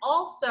 And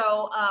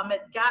also,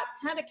 it got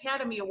 10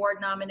 Academy Award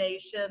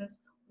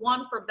nominations,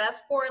 won for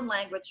Best Foreign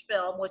Language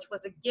Film, which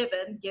was a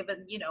given,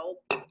 you know,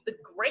 the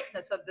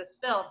greatness of this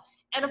film.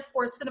 And of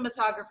course,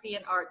 cinematography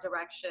and art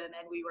direction.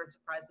 And we weren't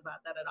surprised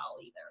about that at all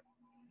either.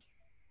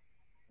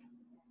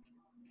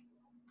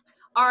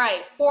 All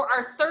right, for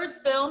our third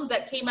film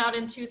that came out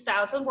in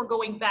 2000, we're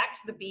going back to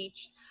the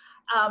beach.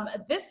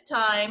 This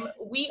time,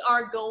 we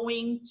are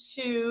going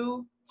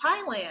to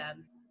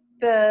Thailand.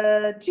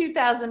 The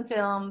 2000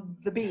 film,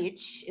 The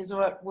Beach, is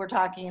what we're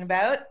talking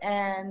about.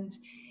 And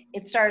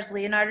it stars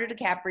Leonardo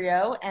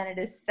DiCaprio, and it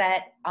is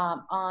set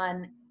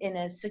in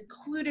a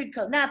secluded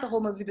cove. Not the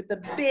whole movie, but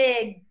the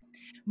big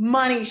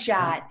money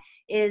shot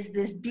is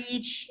this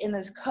beach in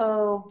this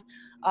cove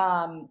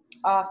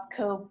off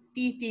Koh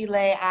Phi Phi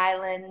Lay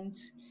Island,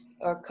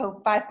 or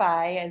Koh Phi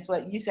Phi is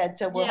what you said.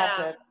 So we'll have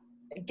to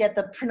get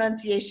the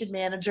pronunciation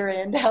manager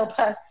in to help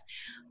us.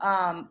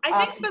 I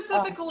think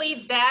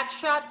specifically that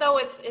shot, though,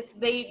 it's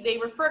they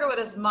refer to it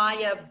as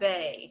Maya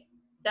Bay.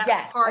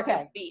 That part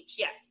of beach,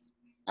 yes.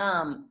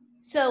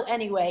 So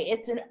anyway,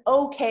 it's an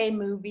okay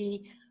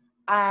movie.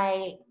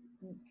 I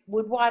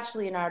would watch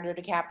Leonardo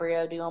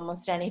DiCaprio do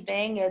almost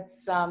anything.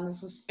 It's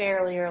this was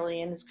fairly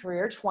early in his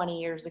career,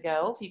 20 years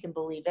ago, if you can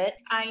believe it.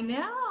 I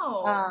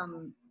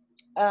know.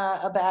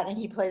 And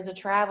he plays a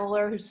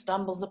traveler who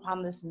stumbles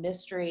upon this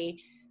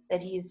mystery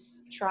that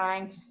he's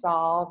trying to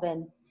solve,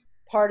 and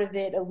part of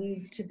it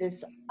alludes to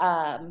this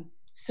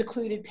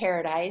secluded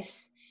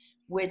paradise,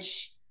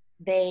 which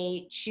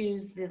they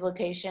choose the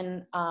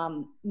location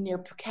near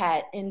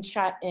Phuket in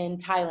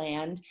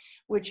Thailand,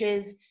 which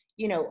is,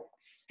 you know,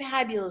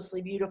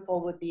 fabulously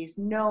beautiful, with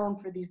known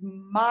for these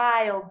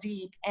mile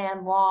deep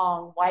and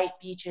long white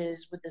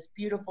beaches with this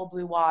beautiful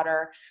blue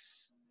water.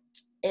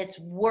 It's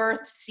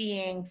worth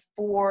seeing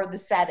for the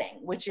setting,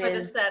 which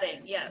is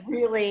yes,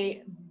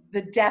 really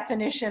the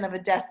definition of a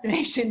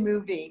destination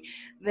movie.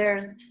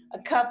 There's a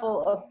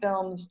couple of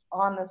films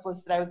on this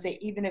list that I would say,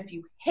 even if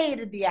you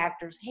hated the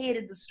actors,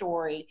 hated the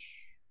story,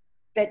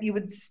 that you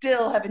would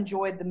still have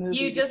enjoyed the movie.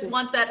 You just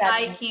want that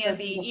eye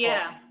candy,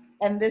 yeah.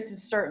 And this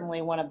is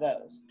certainly one of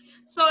those.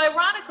 So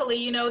ironically,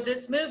 you know,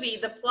 this movie,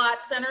 the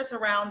plot centers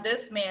around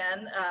this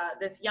man,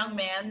 this young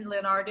man,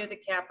 Leonardo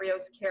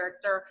DiCaprio's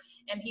character,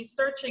 and he's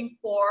searching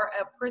for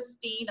a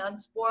pristine,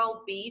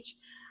 unspoiled beach.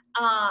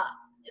 I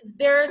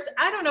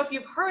don't know if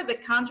you've heard the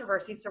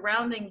controversy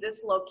surrounding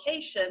this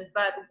location,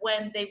 but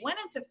when they went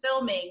into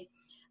filming,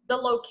 the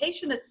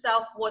location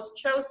itself was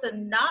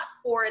chosen not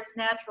for its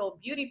natural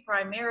beauty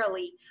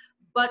primarily,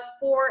 but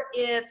for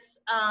its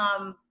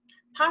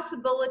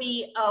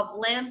possibility of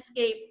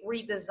landscape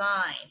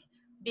redesign,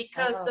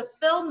 because the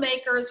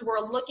filmmakers were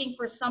looking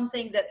for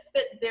something that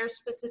fit their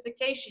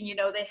specification. You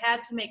know, they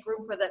had to make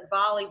room for that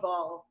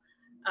volleyball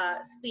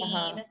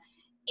scene.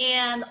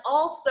 And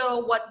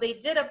also what they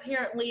did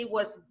apparently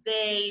was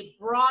they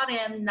brought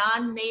in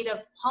non-native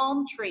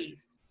palm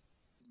trees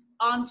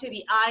onto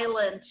the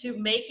island to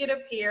make it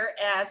appear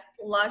as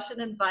lush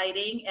and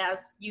inviting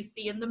as you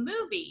see in the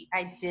movie.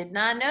 I did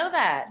not know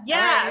that.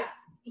 Yes.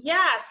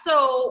 Yeah,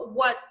 so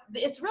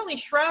it's really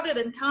shrouded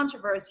in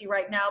controversy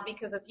right now,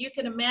 because as you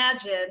can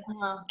imagine,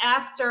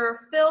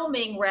 after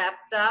filming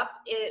wrapped up,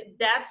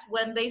 that's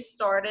when they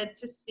started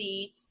to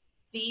see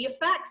the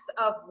effects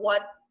of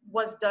what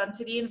was done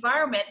to the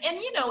environment. And,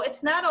 you know,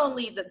 it's not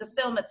only the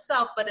film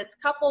itself, but it's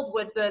coupled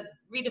with the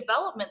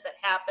redevelopment that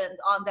happened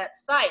on that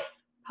site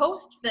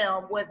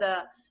post-film with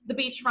the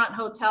beachfront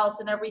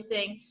hotels and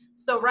everything.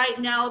 So right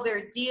now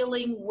they're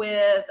dealing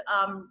with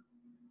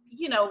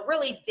you know,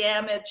 really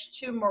damage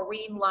to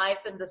marine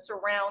life and the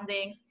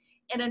surroundings.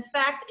 And in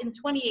fact, in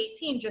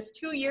 2018, just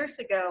 2 years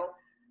ago,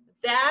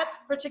 that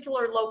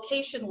particular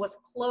location was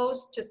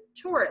closed to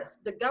tourists.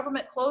 The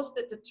government closed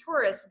it to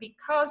tourists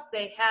because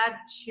they had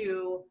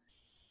to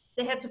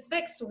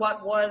fix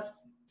what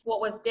was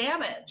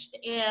damaged.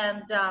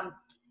 And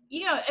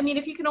you know, I mean,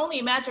 if you can only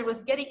imagine, it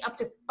was getting up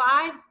to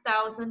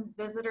 5,000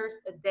 visitors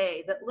a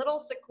day, that little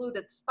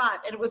secluded spot,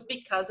 and it was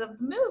because of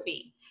the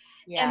movie.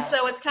 Yeah. And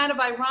so it's kind of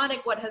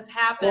ironic what has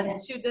happened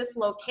to this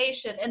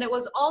location. And it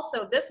was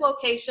also this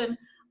location,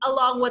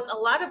 along with a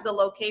lot of the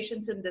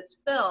locations in this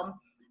film,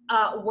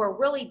 were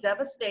really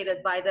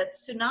devastated by that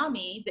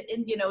tsunami, the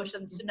Indian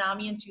Ocean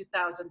tsunami in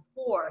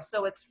 2004.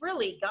 So it's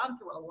really gone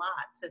through a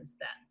lot since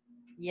then.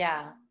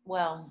 Yeah,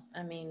 well,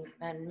 I mean,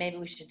 and maybe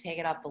we should take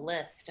it off the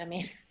list. I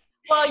mean,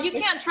 well, you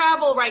can't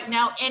travel right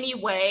now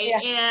anyway. Yeah.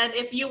 And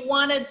if you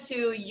wanted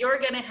to, you're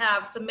going to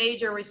have some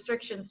major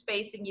restrictions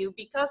facing you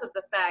because of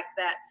the fact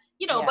that,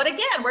 you know, but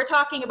again, we're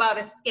talking about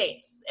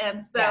escapes.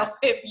 And so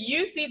if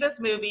you see this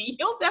movie,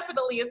 you'll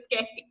definitely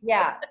escape.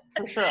 Yeah,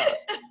 for sure.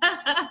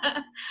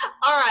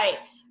 All right.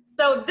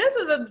 So this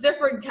is a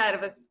different kind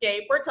of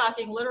escape. We're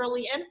talking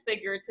literally and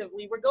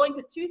figuratively. We're going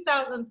to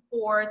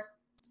 2004's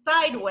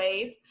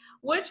Sideways,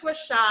 which was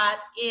shot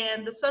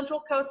in the central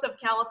coast of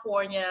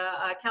California,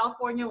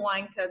 California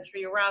wine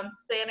country, around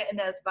Santa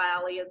Ynez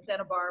Valley and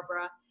Santa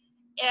Barbara.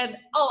 And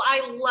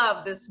I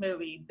love this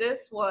movie.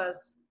 This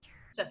was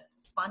just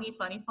funny.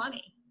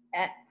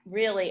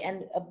 Really,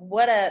 and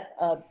what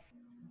a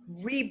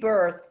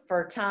rebirth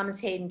for Thomas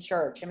Hayden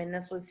Church. I mean,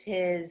 this was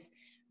his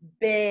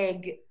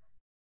big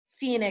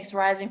phoenix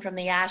rising from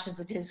the ashes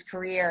of his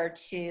career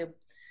to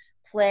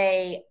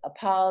play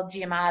Paul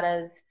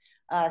Giamatti's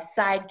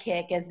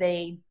sidekick as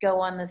they go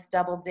on this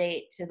double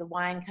date to the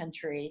wine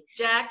country.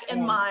 Jack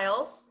and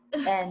Miles.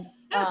 And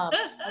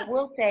I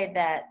will say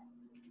that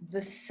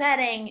the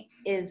setting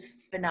is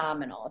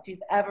phenomenal. If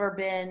you've ever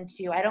been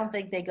to, I don't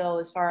think they go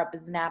as far up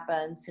as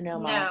Napa and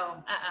Sonoma.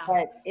 No.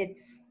 But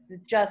it's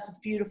just this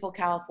beautiful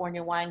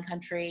California wine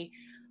country.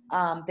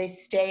 They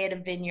stay at a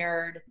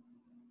vineyard.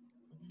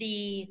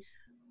 The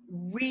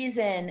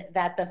reason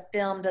that the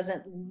film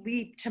doesn't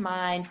leap to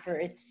mind for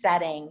its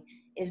setting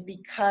is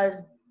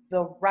because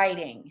the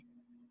writing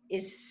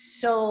is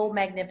so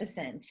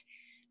magnificent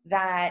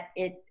that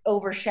it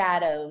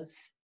overshadows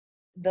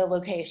the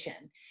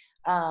location.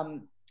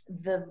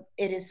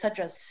 It is such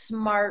a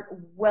smart,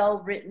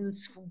 well-written,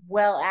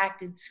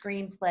 well-acted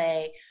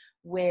screenplay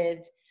with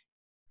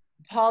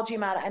Paul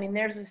Giamatti. I mean,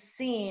 there's a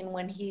scene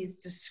when he's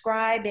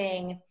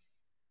describing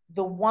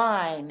the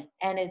wine,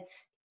 and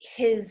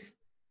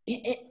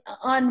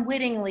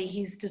unwittingly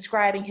he's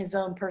describing his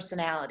own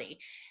personality,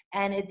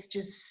 and it's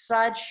just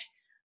such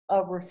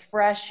a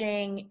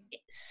refreshing,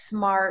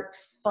 smart,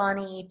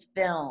 funny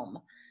film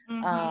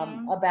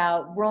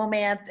about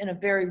romance in a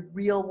very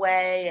real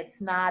way.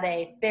 It's not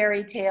a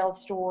fairy tale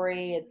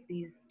story. It's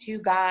these two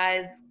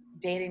guys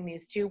dating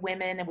these two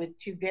women with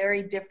two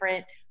very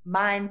different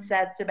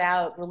mindsets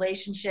about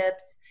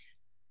relationships.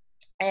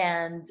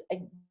 And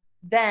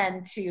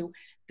then to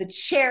the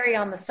cherry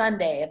on the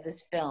sundae of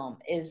this film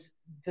is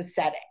the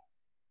setting.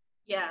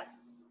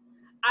 Yes.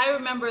 I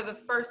remember the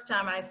first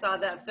time I saw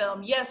that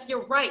film. Yes,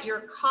 you're right.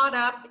 You're caught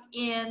up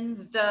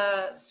in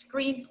the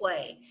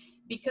screenplay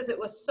because it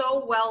was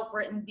so well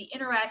written, the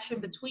interaction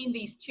between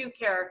these two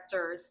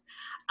characters.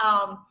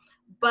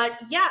 But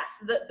yes,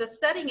 the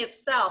setting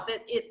itself,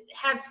 it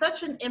had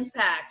such an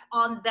impact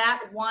on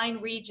that wine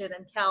region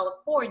in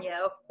California,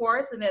 of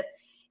course, and it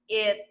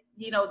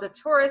the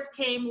tourists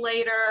came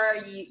later.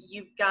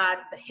 You've got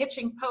the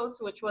Hitching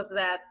Post, which was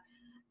that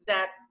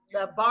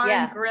the bar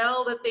and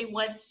grill that they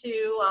went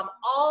to,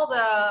 all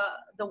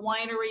the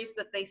wineries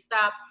that they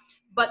stopped.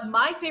 But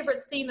my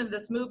favorite scene in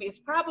this movie is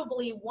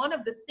probably one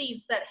of the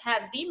scenes that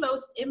had the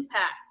most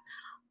impact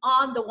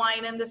on the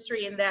wine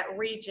industry in that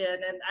region.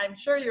 And I'm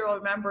sure you'll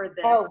remember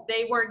this. Oh.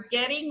 They were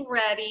getting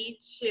ready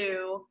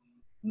to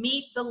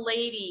meet the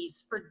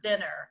ladies for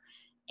dinner.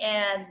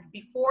 And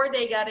before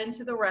they got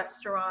into the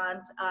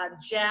restaurant,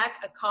 Jack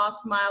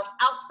accosts Miles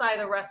outside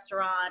the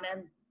restaurant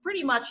and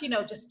pretty much,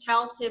 just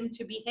tells him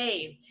to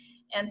behave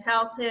and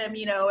tells him,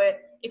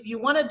 if you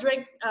want to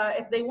drink,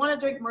 if they want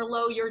to drink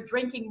Merlot, you're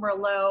drinking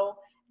Merlot.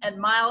 And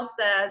Miles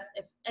says,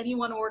 if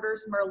anyone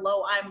orders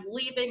Merlot, I'm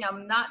leaving.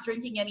 I'm not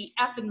drinking any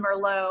effing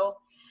Merlot.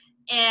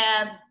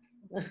 And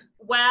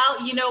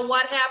well, you know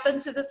what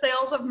happened to the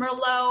sales of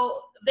Merlot?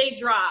 They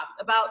dropped,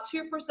 about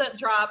 2%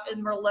 drop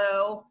in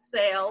Merlot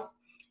sales.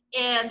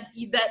 And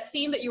that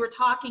scene that you were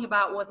talking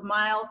about with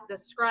Miles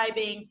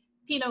describing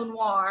Pinot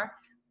Noir,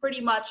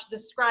 pretty much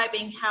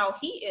describing how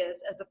he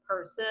is as a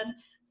person.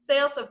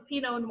 Sales of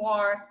Pinot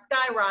Noir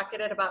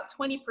skyrocketed, about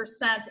 20%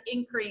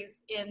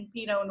 increase in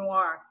Pinot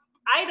Noir.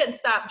 I didn't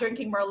stop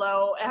drinking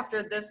Merlot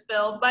after this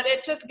film, but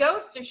it just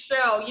goes to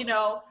show,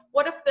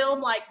 what a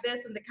film like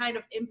this and the kind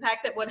of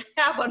impact it would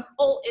have on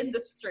whole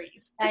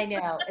industries. I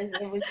know.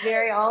 It was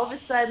very, all of a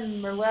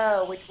sudden,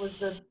 Merlot, which was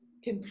the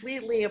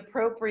completely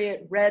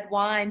appropriate red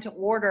wine to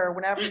order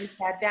whenever you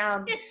sat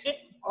down,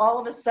 all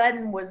of a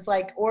sudden was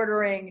like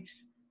ordering,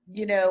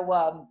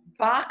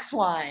 box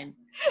wine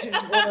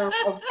or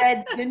a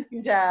red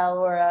Zinfandel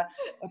or a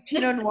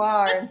Pinot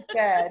Noir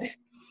instead.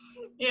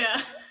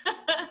 Yeah.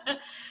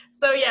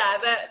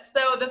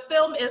 So the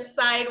film is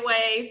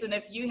Sideways, and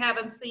if you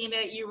haven't seen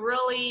it, you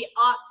really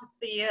ought to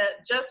see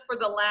it just for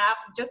the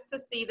laughs, just to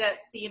see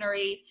that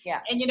scenery.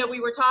 Yeah. And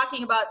we were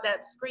talking about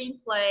that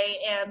screenplay,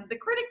 and the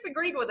critics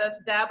agreed with us,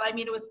 Deb. I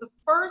mean, it was the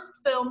first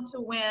film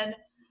to win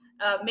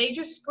a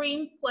major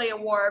screenplay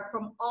award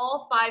from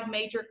all 5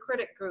 major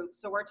critic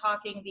groups. So we're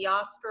talking the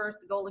Oscars,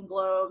 the Golden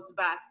Globes,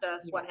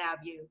 BAFTAs, what have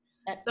you.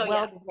 So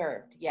well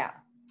deserved. Yeah.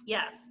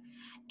 Yes.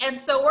 And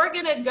so we're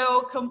going to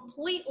go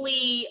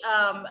completely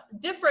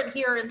different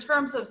here in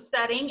terms of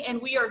setting,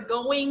 and we are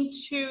going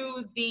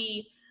to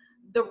the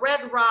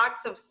Red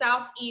Rocks of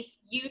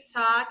Southeast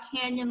Utah,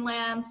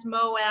 Canyonlands,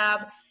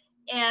 Moab,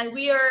 and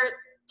we are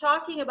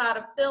talking about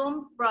a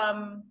film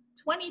from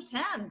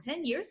 2010,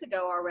 10 years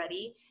ago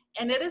already,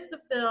 and it is the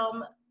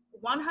film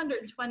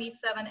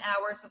 127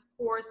 Hours, of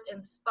course,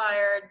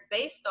 inspired,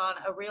 based on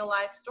a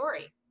real-life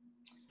story.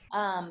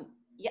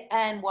 Yeah,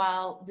 and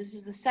while this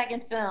is the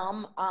second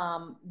film,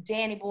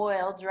 Danny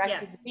Boyle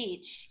directed The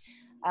Beach.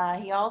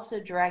 He also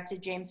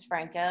directed James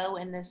Franco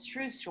in this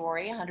true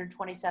story,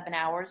 127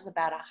 Hours,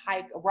 about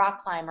a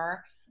rock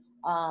climber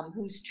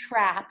who's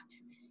trapped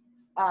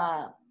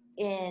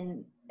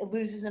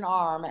loses an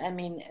arm. I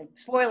mean,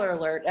 spoiler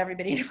alert,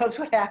 everybody knows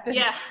what happened.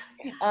 Yeah.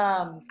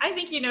 I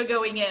think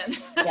going in.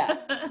 Yeah.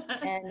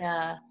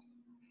 And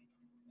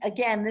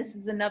again, this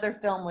is another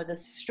film with a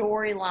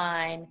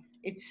storyline.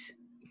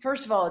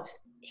 First of all, it's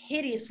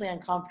hideously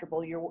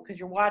uncomfortable. Because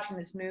you're watching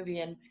this movie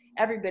and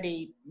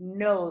everybody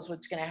knows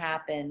what's going to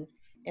happen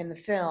in the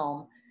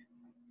film.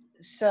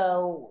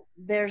 So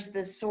there's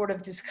this sort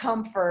of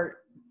discomfort,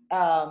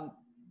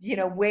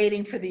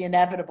 waiting for the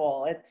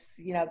inevitable. It's,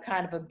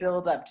 kind of a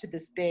build up to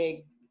this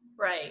big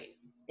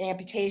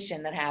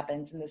amputation that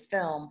happens in this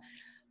film.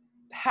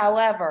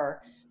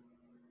 However,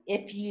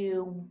 if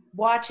you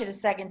watch it a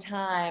second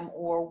time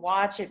or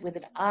watch it with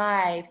an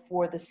eye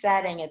for the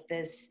setting at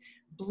this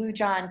Blue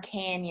John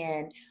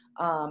Canyon,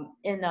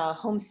 in a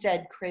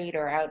homestead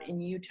crater out in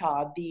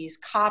Utah, these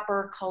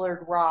copper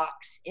colored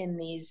rocks in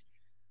these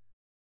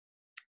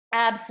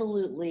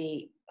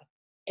absolutely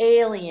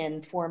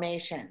alien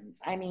formations.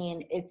 I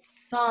mean,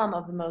 it's some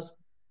of the most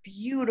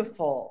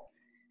beautiful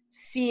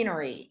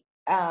scenery.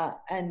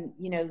 And,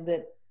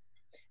 that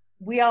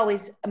we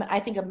always, I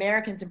think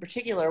Americans in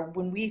particular,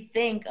 when we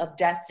think of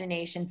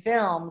destination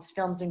films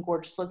in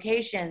gorgeous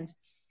locations,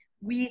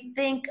 we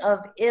think of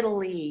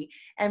Italy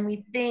and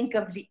we think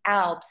of the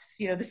Alps,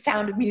 the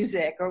Sound of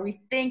Music, or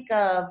we think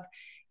of,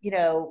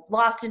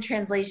 Lost in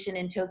Translation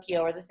in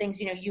Tokyo, or the things,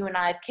 you and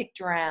I have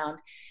kicked around.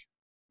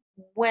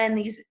 When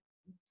these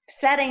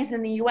settings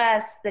in the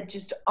US that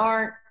just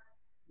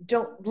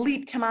don't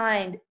leap to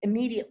mind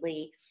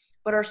immediately,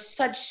 but are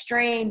such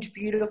strange,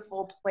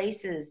 beautiful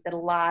places that a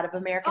lot of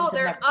Americans have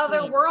never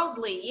they're seen.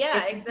 otherworldly.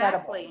 Yeah, It's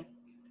exactly. incredible.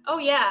 Oh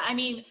yeah, I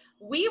mean,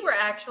 we were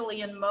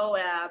actually in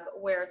Moab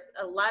where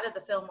a lot of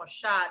the film was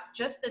shot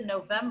just in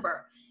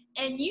November.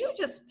 And you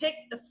just pick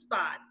a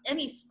spot,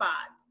 any spot,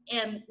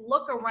 and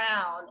look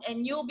around,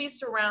 and you'll be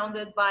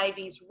surrounded by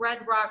these red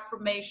rock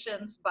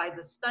formations, by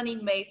the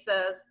stunning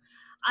mesas.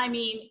 I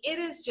mean, it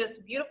is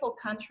just beautiful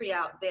country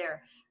out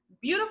there.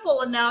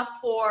 Beautiful enough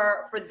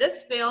for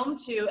this film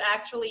to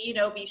actually,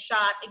 be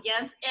shot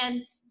against.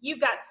 And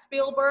you've got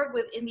Spielberg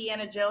with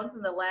Indiana Jones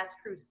and the Last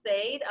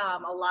Crusade.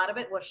 A lot of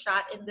it was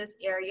shot in this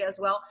area as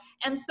well.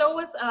 And so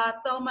was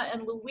Thelma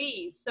and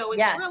Louise. So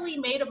it's really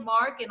made a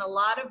mark in a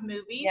lot of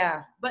movies.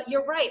 Yeah. But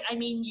you're right. I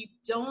mean, you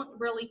don't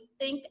really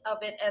think of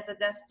it as a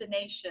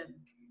destination.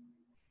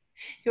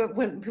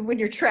 When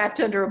you're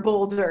trapped under a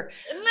boulder.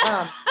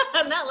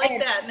 Not like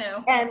that,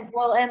 no. And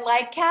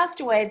like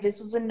Castaway, this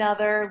was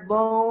another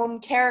lone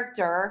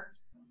character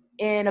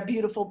in a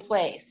beautiful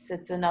place.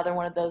 It's another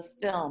one of those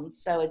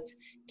films. So it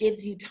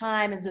gives you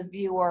time as a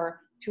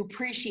viewer to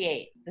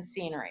appreciate the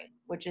scenery,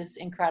 which is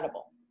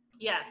incredible.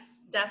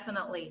 Yes,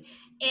 definitely.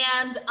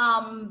 And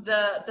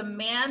the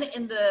man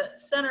in the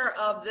center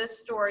of this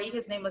story,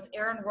 his name was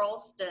Aaron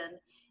Ralston,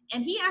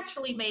 and he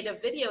actually made a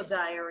video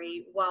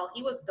diary while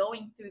he was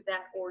going through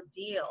that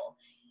ordeal.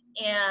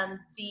 And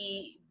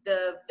the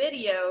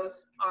videos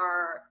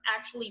are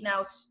actually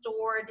now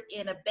stored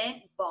in a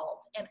bank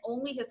vault, and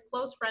only his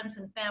close friends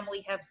and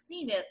family have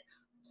seen it.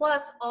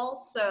 Plus,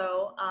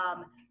 also,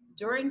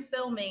 during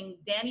filming,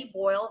 Danny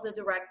Boyle, the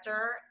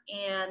director,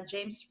 and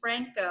James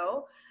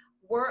Franco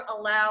were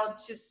allowed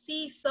to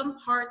see some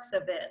parts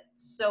of it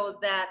so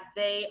that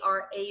they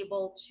are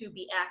able to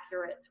be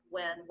accurate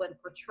when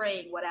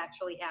portraying what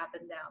actually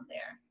happened down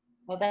there.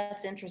 Well,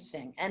 that's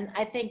interesting. And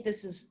I think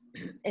this is,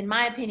 in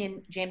my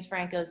opinion, James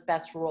Franco's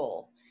best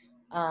role.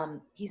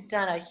 He's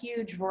done a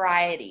huge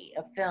variety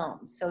of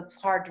films, so it's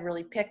hard to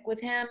really pick with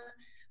him,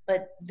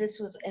 but this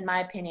was, in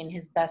my opinion,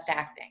 his best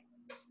acting.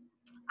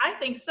 I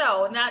think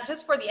so. Not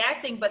just for the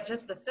acting, but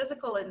just the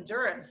physical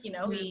endurance.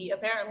 Mm-hmm. He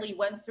apparently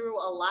went through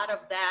a lot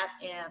of that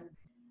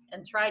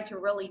and tried to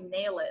really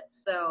nail it.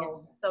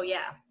 So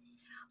yeah.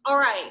 All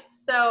right.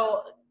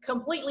 So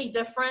completely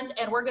different.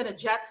 And we're going to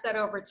jet set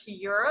over to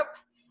Europe,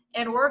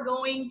 and we're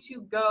going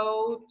to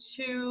go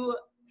to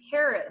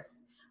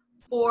Paris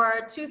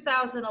for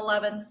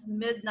 2011's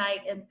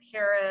Midnight in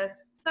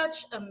Paris.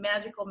 Such a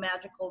magical,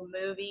 magical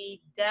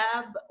movie.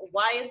 Deb,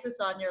 why is this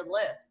on your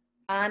list?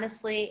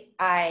 Honestly,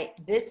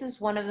 this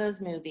is one of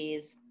those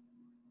movies.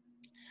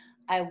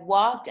 I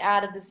walked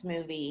out of this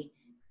movie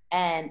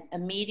and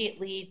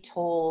immediately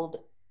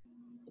called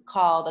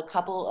a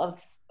couple of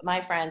my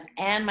friends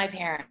and my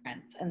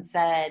parents and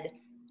said,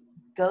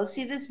 go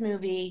see this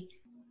movie.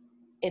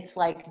 It's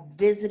like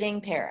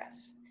visiting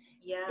Paris.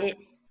 Yes.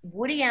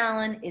 Woody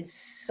Allen is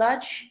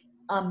such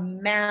a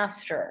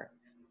master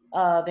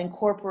of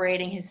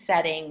incorporating his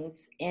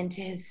settings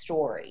into his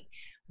story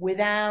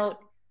without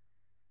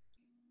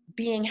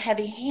being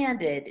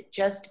heavy-handed,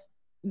 just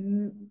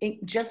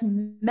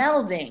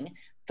melding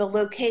the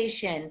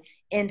location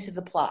into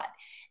the plot.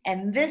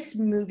 And this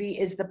movie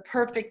is the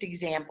perfect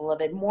example of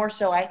it, more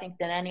so, I think,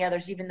 than any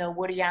others, even though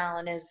Woody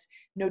Allen is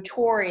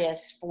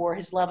notorious for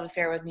his love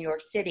affair with New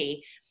York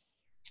City.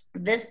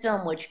 This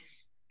film, which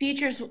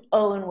features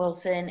Owen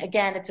Wilson,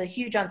 again, it's a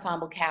huge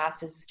ensemble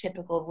cast, as is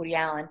typical of Woody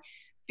Allen,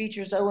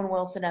 features Owen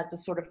Wilson as a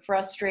sort of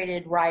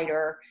frustrated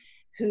writer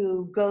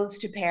who goes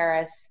to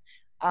Paris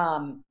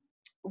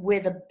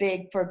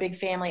for a big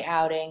family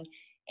outing,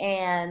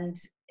 and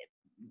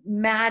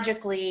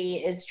magically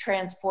is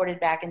transported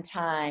back in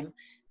time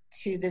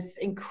to this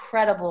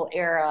incredible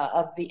era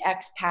of the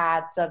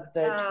expats of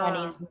the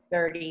 20s and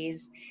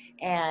 30s,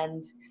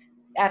 and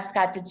F.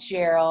 Scott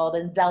Fitzgerald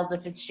and Zelda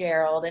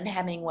Fitzgerald and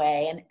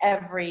Hemingway and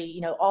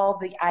all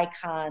the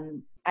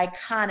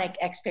iconic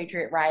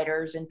expatriate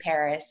writers in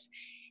Paris.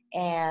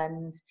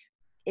 And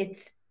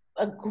it's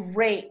a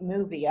great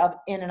movie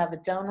in and of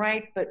its own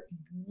right, but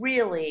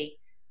really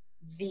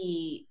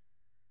the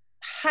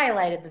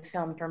highlight of the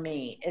film for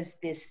me is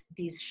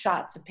these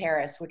shots of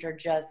Paris, which are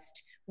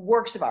just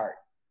works of art.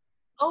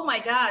 Oh my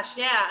gosh,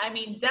 yeah. I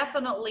mean,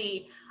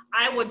 definitely,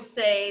 I would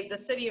say the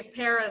city of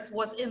Paris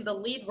was in the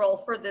lead role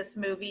for this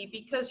movie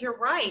because you're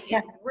right. Yeah.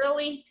 It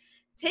really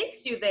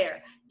takes you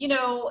there.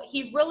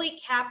 He really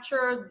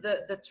captured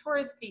the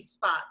touristy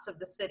spots of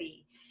the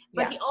city,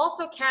 but he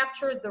also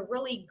captured the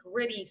really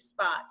gritty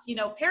spots.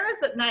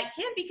 Paris at night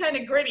can be kind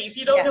of gritty if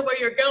you don't know where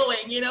you're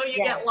going. You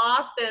get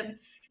lost, and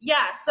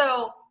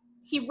so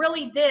he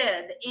really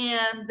did.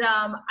 And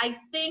I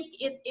think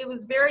it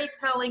was very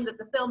telling that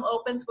the film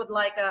opens with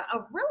like a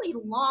really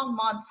long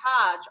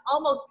montage,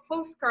 almost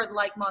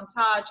postcard-like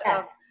montage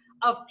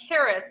of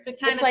Paris to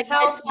kind of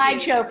tell you. It's like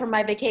my slideshow from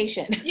my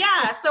vacation.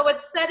 Yeah, so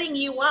it's setting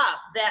you up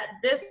that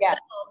this film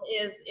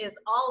is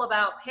all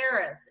about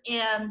Paris.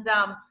 And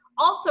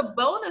also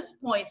bonus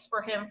points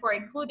for him for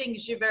including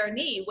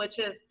Giverny, which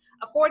is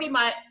a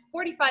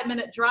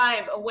 45-minute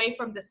drive away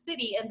from the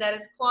city, and that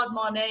is Claude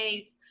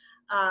Monet's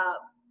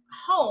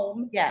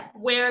home,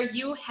 where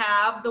you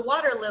have the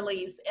water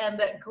lilies and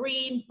the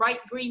bright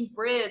green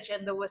bridge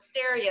and the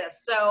wisteria.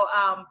 So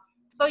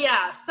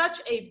such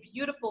a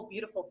beautiful,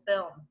 beautiful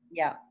film.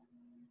 Yeah,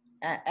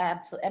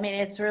 absolutely. I mean,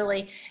 it's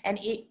really, and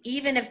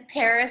even if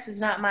Paris is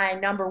not my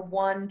number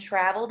one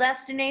travel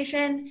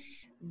destination,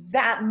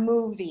 that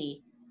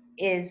movie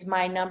is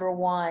my number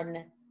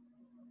one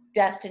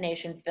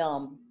destination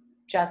film,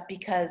 just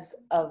because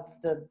of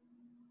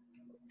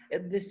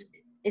this.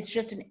 It's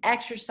just an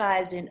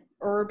exercise in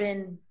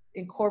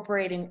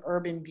incorporating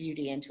urban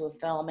beauty into a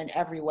film in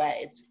every way.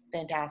 It's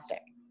fantastic.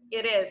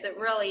 It is. It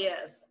really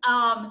is.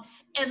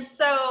 And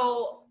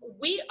so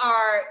we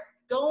are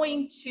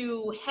going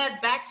to head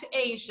back to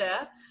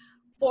Asia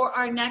for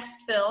our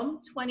next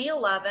film,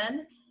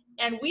 2011,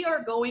 and we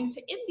are going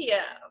to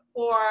India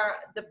for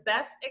the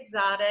Best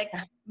Exotic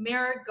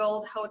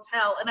Marigold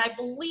Hotel. And I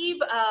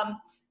believe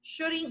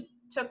shooting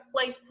took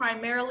place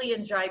primarily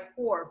in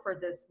Jaipur for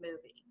this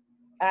movie.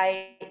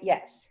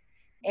 Yes.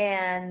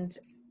 And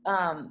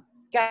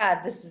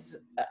God, this is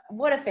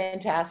what a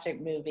fantastic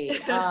movie.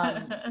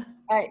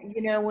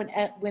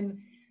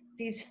 When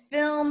these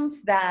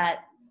films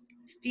that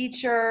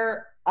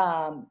feature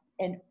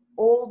an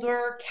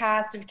older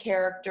cast of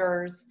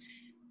characters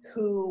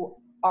who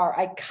are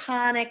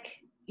iconic,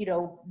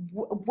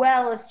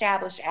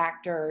 well-established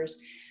actors,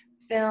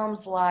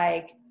 films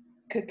like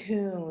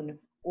Cocoon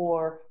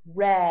or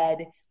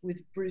Red with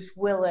Bruce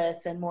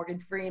Willis and Morgan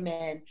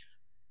Freeman.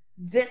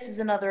 This is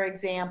another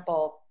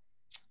example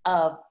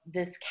of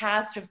this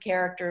cast of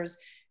characters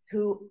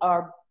who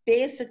are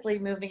basically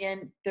moving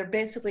in. They're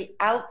basically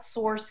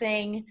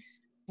outsourcing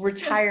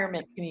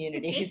retirement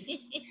communities,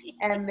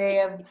 and they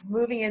are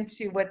moving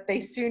into what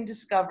they soon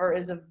discover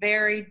is a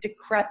very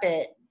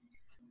decrepit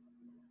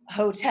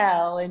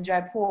hotel in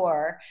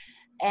Jaipur,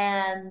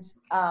 and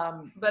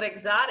but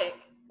exotic,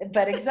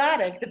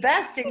 the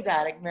best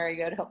exotic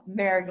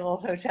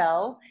Marigold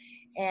Hotel,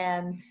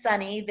 and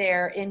Sunny,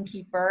 their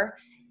innkeeper.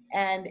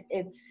 And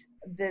it's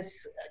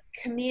this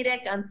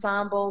comedic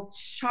ensemble,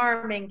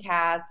 charming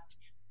cast,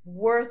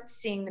 worth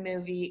seeing the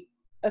movie.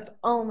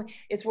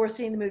 It's worth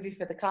seeing the movie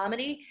for the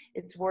comedy.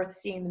 It's worth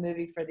seeing the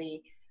movie for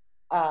the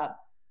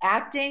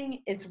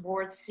acting. It's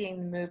worth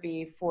seeing the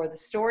movie for the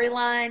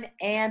storyline,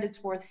 and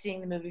it's worth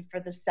seeing the movie for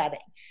the setting,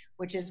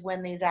 which is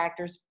when these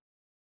actors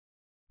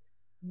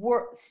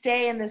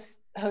stay in this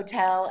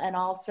hotel and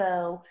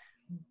also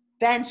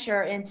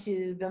venture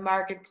into the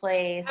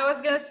marketplace. I was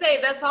going to say,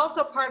 that's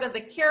also part of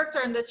the character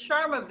and the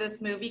charm of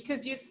this movie,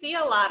 because you see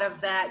a lot of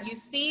that. You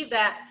see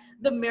that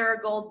the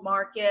marigold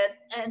market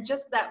and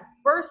just that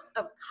burst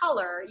of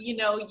color,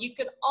 you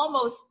could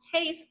almost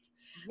taste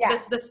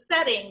the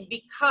setting,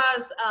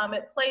 because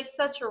it plays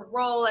such a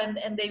role,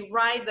 and they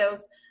ride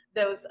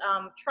those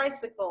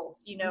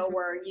tricycles,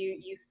 where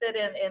you sit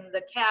in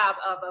the cab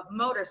of a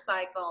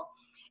motorcycle.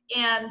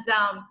 And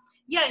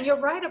and you're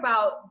right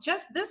about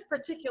just this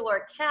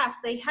particular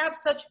cast. They have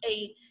such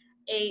a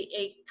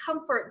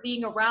comfort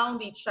being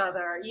around each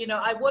other.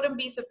 I wouldn't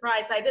be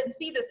surprised. I didn't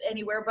see this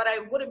anywhere, but I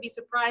wouldn't be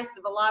surprised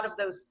if a lot of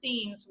those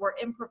scenes were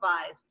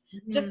improvised,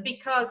 just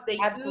because they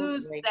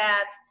ooze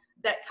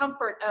that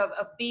comfort of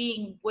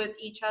being with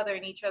each other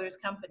in each other's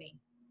company.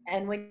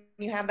 And when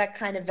you have that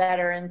kind of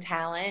veteran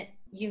talent,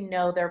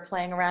 they're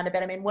playing around a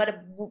bit. I mean,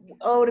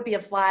 to be a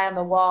fly on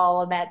the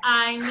wall on that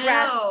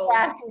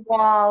crappy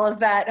wall of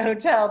that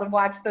hotel to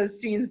watch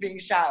those scenes being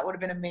shot would have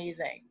been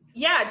amazing.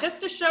 Yeah,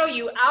 just to show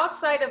you,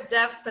 outside of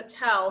Dev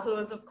Patel, who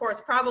is, of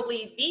course,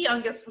 probably the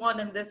youngest one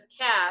in this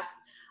cast,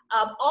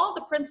 all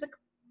the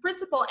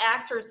principal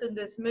actors in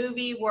this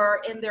movie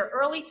were in their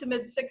early to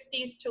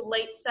mid-60s to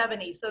late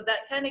 70s. So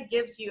that kind of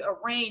gives you a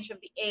range of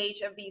the age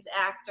of these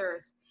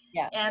actors.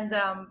 Yeah. And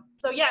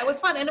so, yeah, it was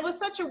fun. And it was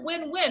such a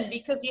win-win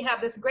because you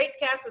have this great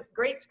cast, this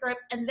great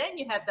script, and then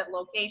you have that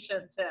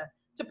location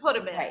to put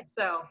them in. Right.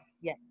 So,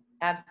 yeah,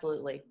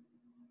 absolutely.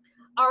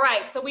 all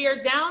right. So we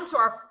are down to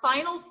our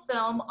final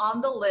film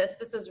on the list.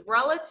 This is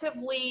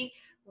relatively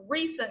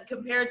recent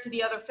compared to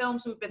the other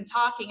films we've been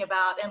talking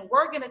about. And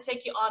we're going to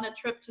take you on a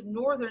trip to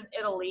northern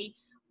Italy.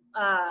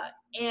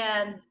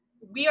 And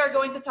we are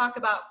going to talk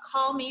about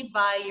Call Me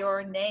By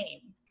Your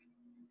Name.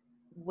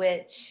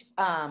 Which,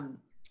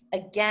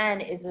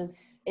 again, is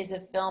a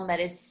film that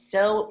is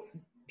so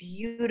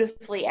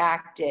beautifully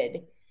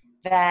acted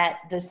that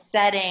the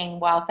setting,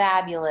 while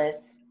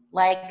fabulous,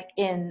 like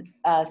in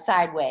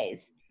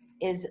Sideways,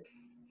 is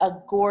a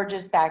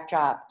gorgeous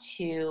backdrop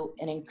to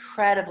an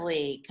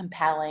incredibly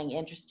compelling,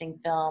 interesting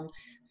film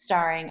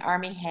starring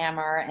Armie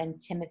Hammer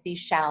and Timothy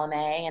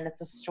Chalamet. And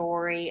it's a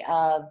story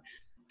of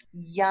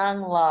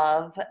young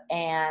love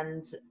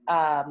and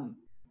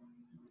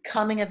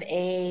coming of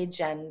age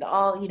and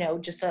all,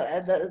 just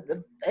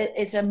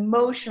it's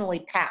emotionally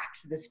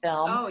packed, this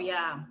film. Oh,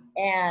 yeah.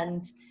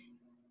 And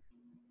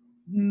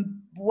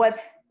what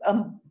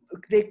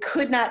they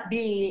could not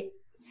be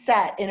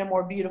set in a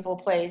more beautiful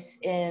place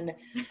in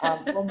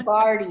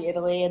Lombardy,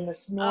 Italy, in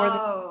this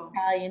northern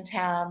Italian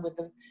town with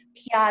the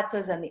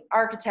piazzas and the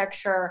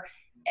architecture.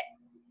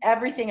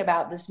 Everything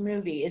about this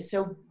movie is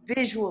so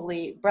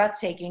visually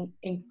breathtaking,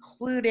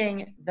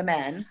 including the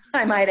men,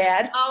 I might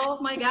add. Oh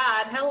my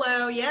God.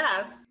 Hello.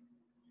 Yes.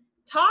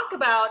 Talk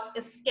about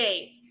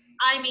escape.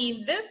 I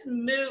mean, this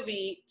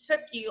movie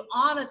took you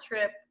on a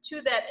trip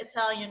to that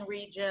Italian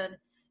region.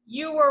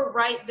 You were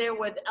right there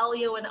with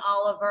Elio and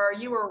Oliver.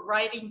 You were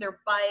riding their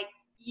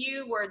bikes.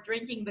 You were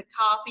drinking the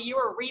coffee. You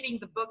were reading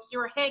the books. You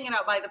were hanging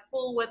out by the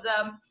pool with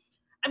them.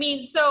 I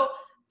mean, so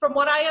from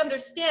what I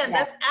understand,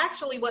 that's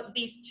actually what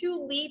these two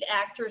lead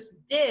actors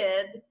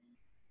did,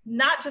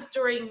 not just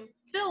during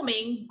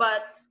filming,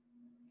 but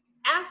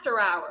after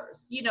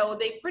hours.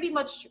 They pretty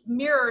much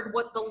mirrored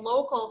what the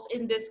locals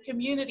in this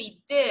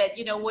community did,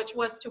 which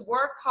was to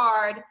work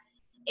hard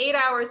 8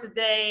 hours a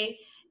day.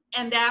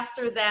 And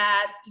after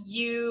that,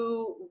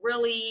 you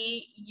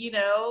really,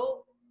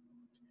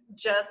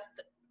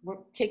 just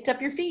kicked up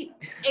your feet.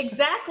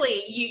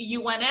 Exactly.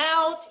 You went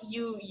out,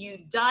 you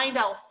dined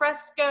al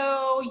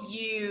fresco,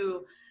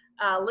 you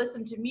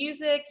listened to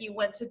music, you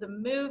went to the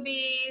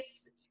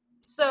movies,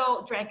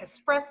 so drank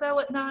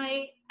espresso at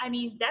night. I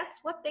mean, that's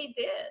what they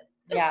did.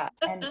 Yeah.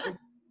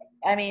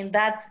 And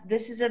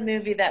this is a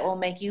movie that will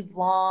make you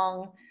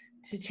long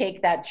to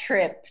take that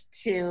trip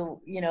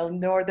to,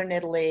 northern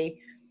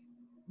Italy.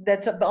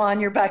 That's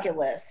on your bucket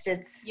list.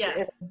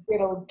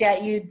 It'll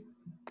get you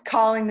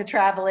calling the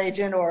travel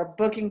agent or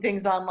booking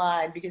things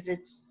online because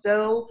it's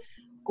so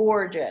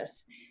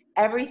gorgeous.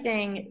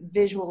 Everything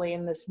visually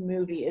in this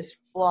movie is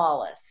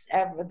flawless.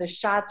 The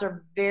shots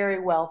are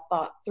very well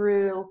thought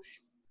through.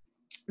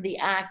 The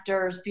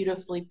actors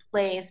beautifully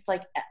placed,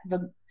 like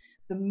the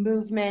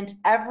movement,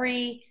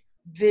 every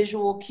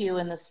visual cue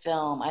in this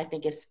film, I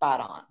think, is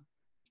spot on.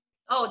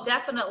 Oh,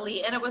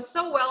 definitely. And it was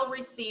so well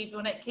received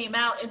when it came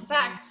out. In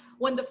fact,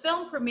 when the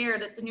film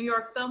premiered at the New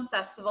York Film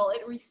Festival,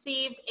 it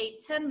received a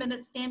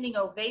 10-minute standing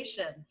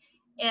ovation.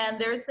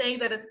 And they're saying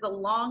that it's the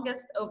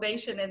longest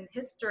ovation in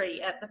history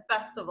at the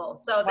festival.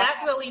 So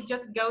that really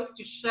just goes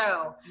to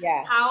show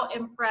how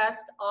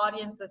impressed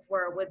audiences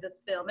were with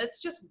this film.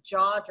 It's just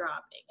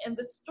jaw-dropping. And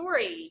the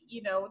story,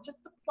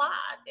 just the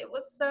plot, it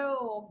was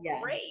so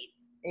great.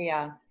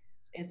 Yeah.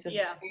 It's a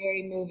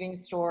very moving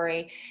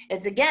story.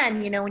 It's, again,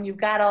 when you've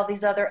got all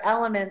these other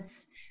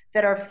elements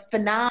that are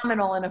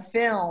phenomenal in a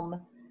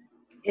film,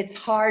 it's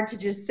hard to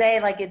just say,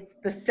 like, it's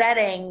the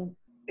setting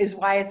is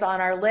why it's on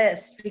our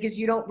list, because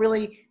you don't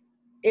really,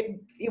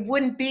 it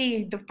wouldn't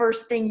be the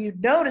first thing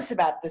you'd notice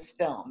about this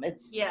film.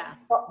 It's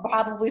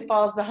probably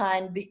falls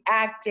behind the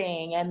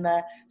acting and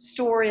the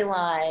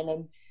storyline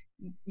and,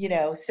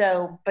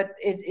 but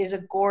it is a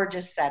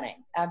gorgeous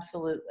setting.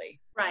 Absolutely.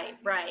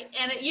 Right.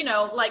 And,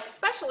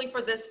 especially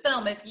for this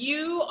film, if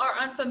you are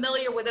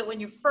unfamiliar with it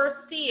when you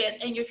first see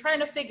it and you're trying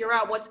to figure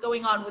out what's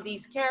going on with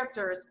these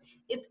characters,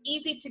 it's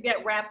easy to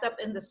get wrapped up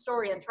in the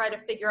story and try to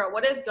figure out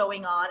what is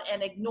going on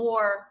and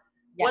ignore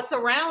what's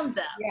around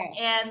them.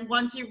 And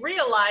once you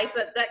realize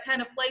that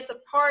kind of plays a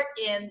part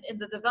in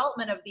the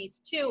development of these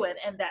two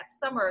and that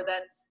summer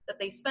that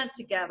they spent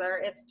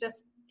together, it's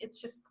just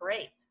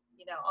great,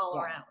 all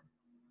around.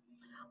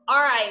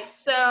 All right,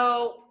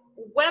 so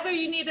whether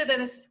you needed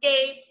an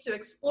escape to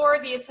explore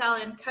the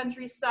Italian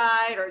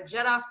countryside or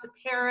jet off to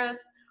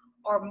Paris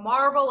or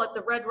marvel at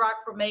the Red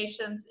Rock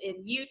formations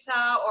in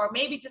Utah, or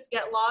maybe just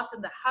get lost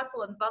in the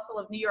hustle and bustle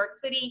of New York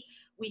City,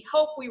 we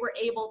hope we were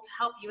able to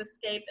help you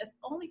escape, if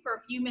only for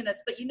a few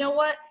minutes. But you know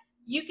what?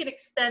 You can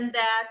extend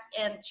that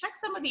and check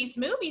some of these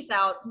movies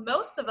out.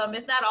 Most of them,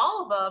 if not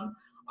all of them,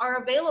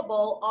 are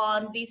available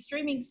on these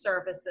streaming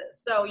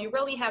services. So you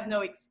really have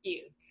no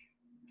excuse.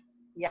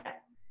 Yeah.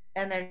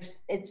 And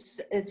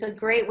it's a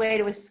great way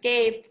to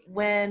escape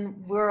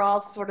when we're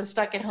all sort of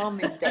stuck at home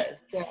these days.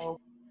 So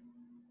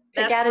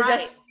that's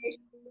right.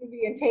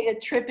 movie and take a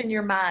trip in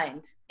your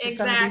mind to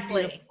some of these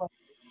Exactly. beautiful.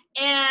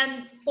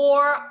 And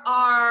for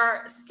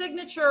our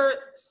signature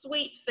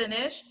sweet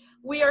finish,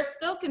 we are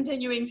still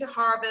continuing to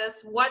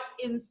harvest what's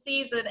in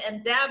season.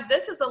 And Deb,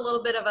 this is a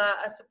little bit of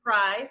a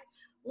surprise.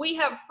 We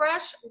have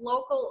fresh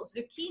local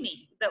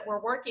zucchini that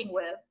we're working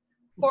with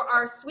for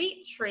our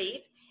sweet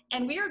treat.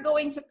 And we are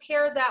going to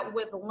pair that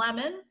with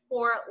lemon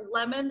for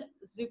lemon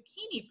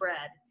zucchini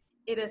bread.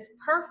 It is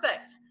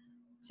perfect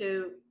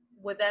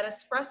with that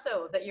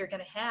espresso that you're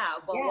going to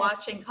have while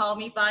watching Call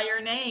Me By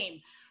Your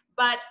Name.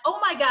 But oh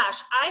my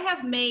gosh, I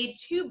have made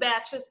 2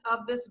 batches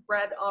of this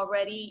bread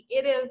already.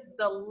 It is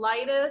the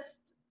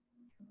lightest,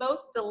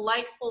 most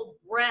delightful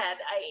bread.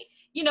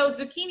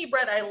 Zucchini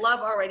bread I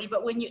love already,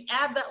 but when you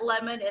add that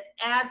lemon, it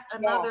adds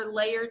another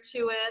layer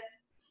to it.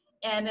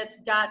 And it's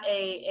got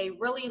a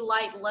really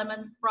light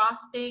lemon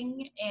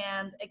frosting.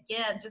 And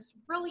again, just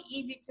really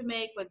easy to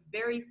make with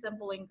very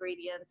simple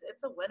ingredients.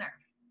 It's a winner.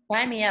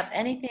 Sign me up.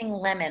 Anything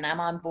lemon, I'm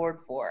on board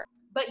for.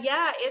 But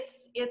yeah,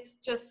 it's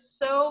just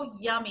so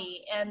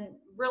yummy and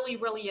really,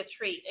 really a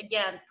treat.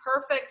 Again,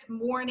 perfect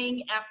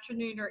morning,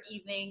 afternoon, or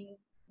evening,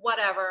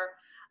 whatever.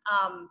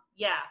 I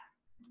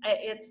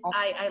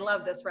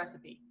love this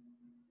recipe.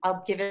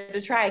 I'll give it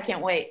a try. I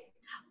can't wait.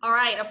 All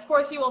right. Of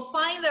course, you will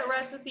find that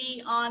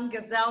recipe on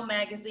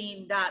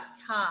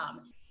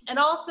gazellemagazine.com. And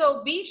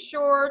also be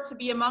sure to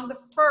be among the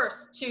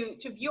first to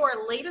view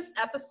our latest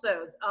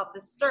episodes of The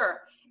Stir.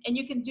 And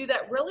you can do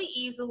that really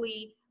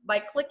easily by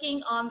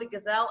clicking on the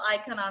Gazelle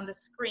icon on the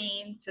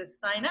screen to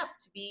sign up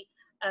to be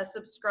a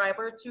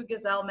subscriber to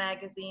Gazelle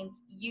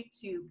Magazine's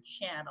YouTube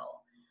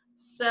channel.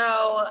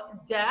 So,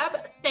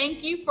 Deb,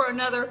 thank you for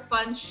another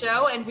fun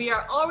show. And we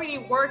are already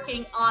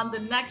working on the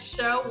next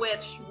show,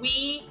 which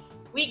we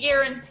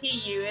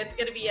guarantee you it's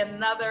going to be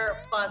another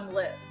fun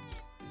list.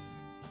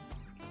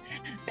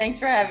 Thanks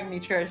for having me,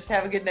 Trish.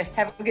 Have a good day.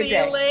 See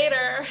you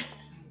later.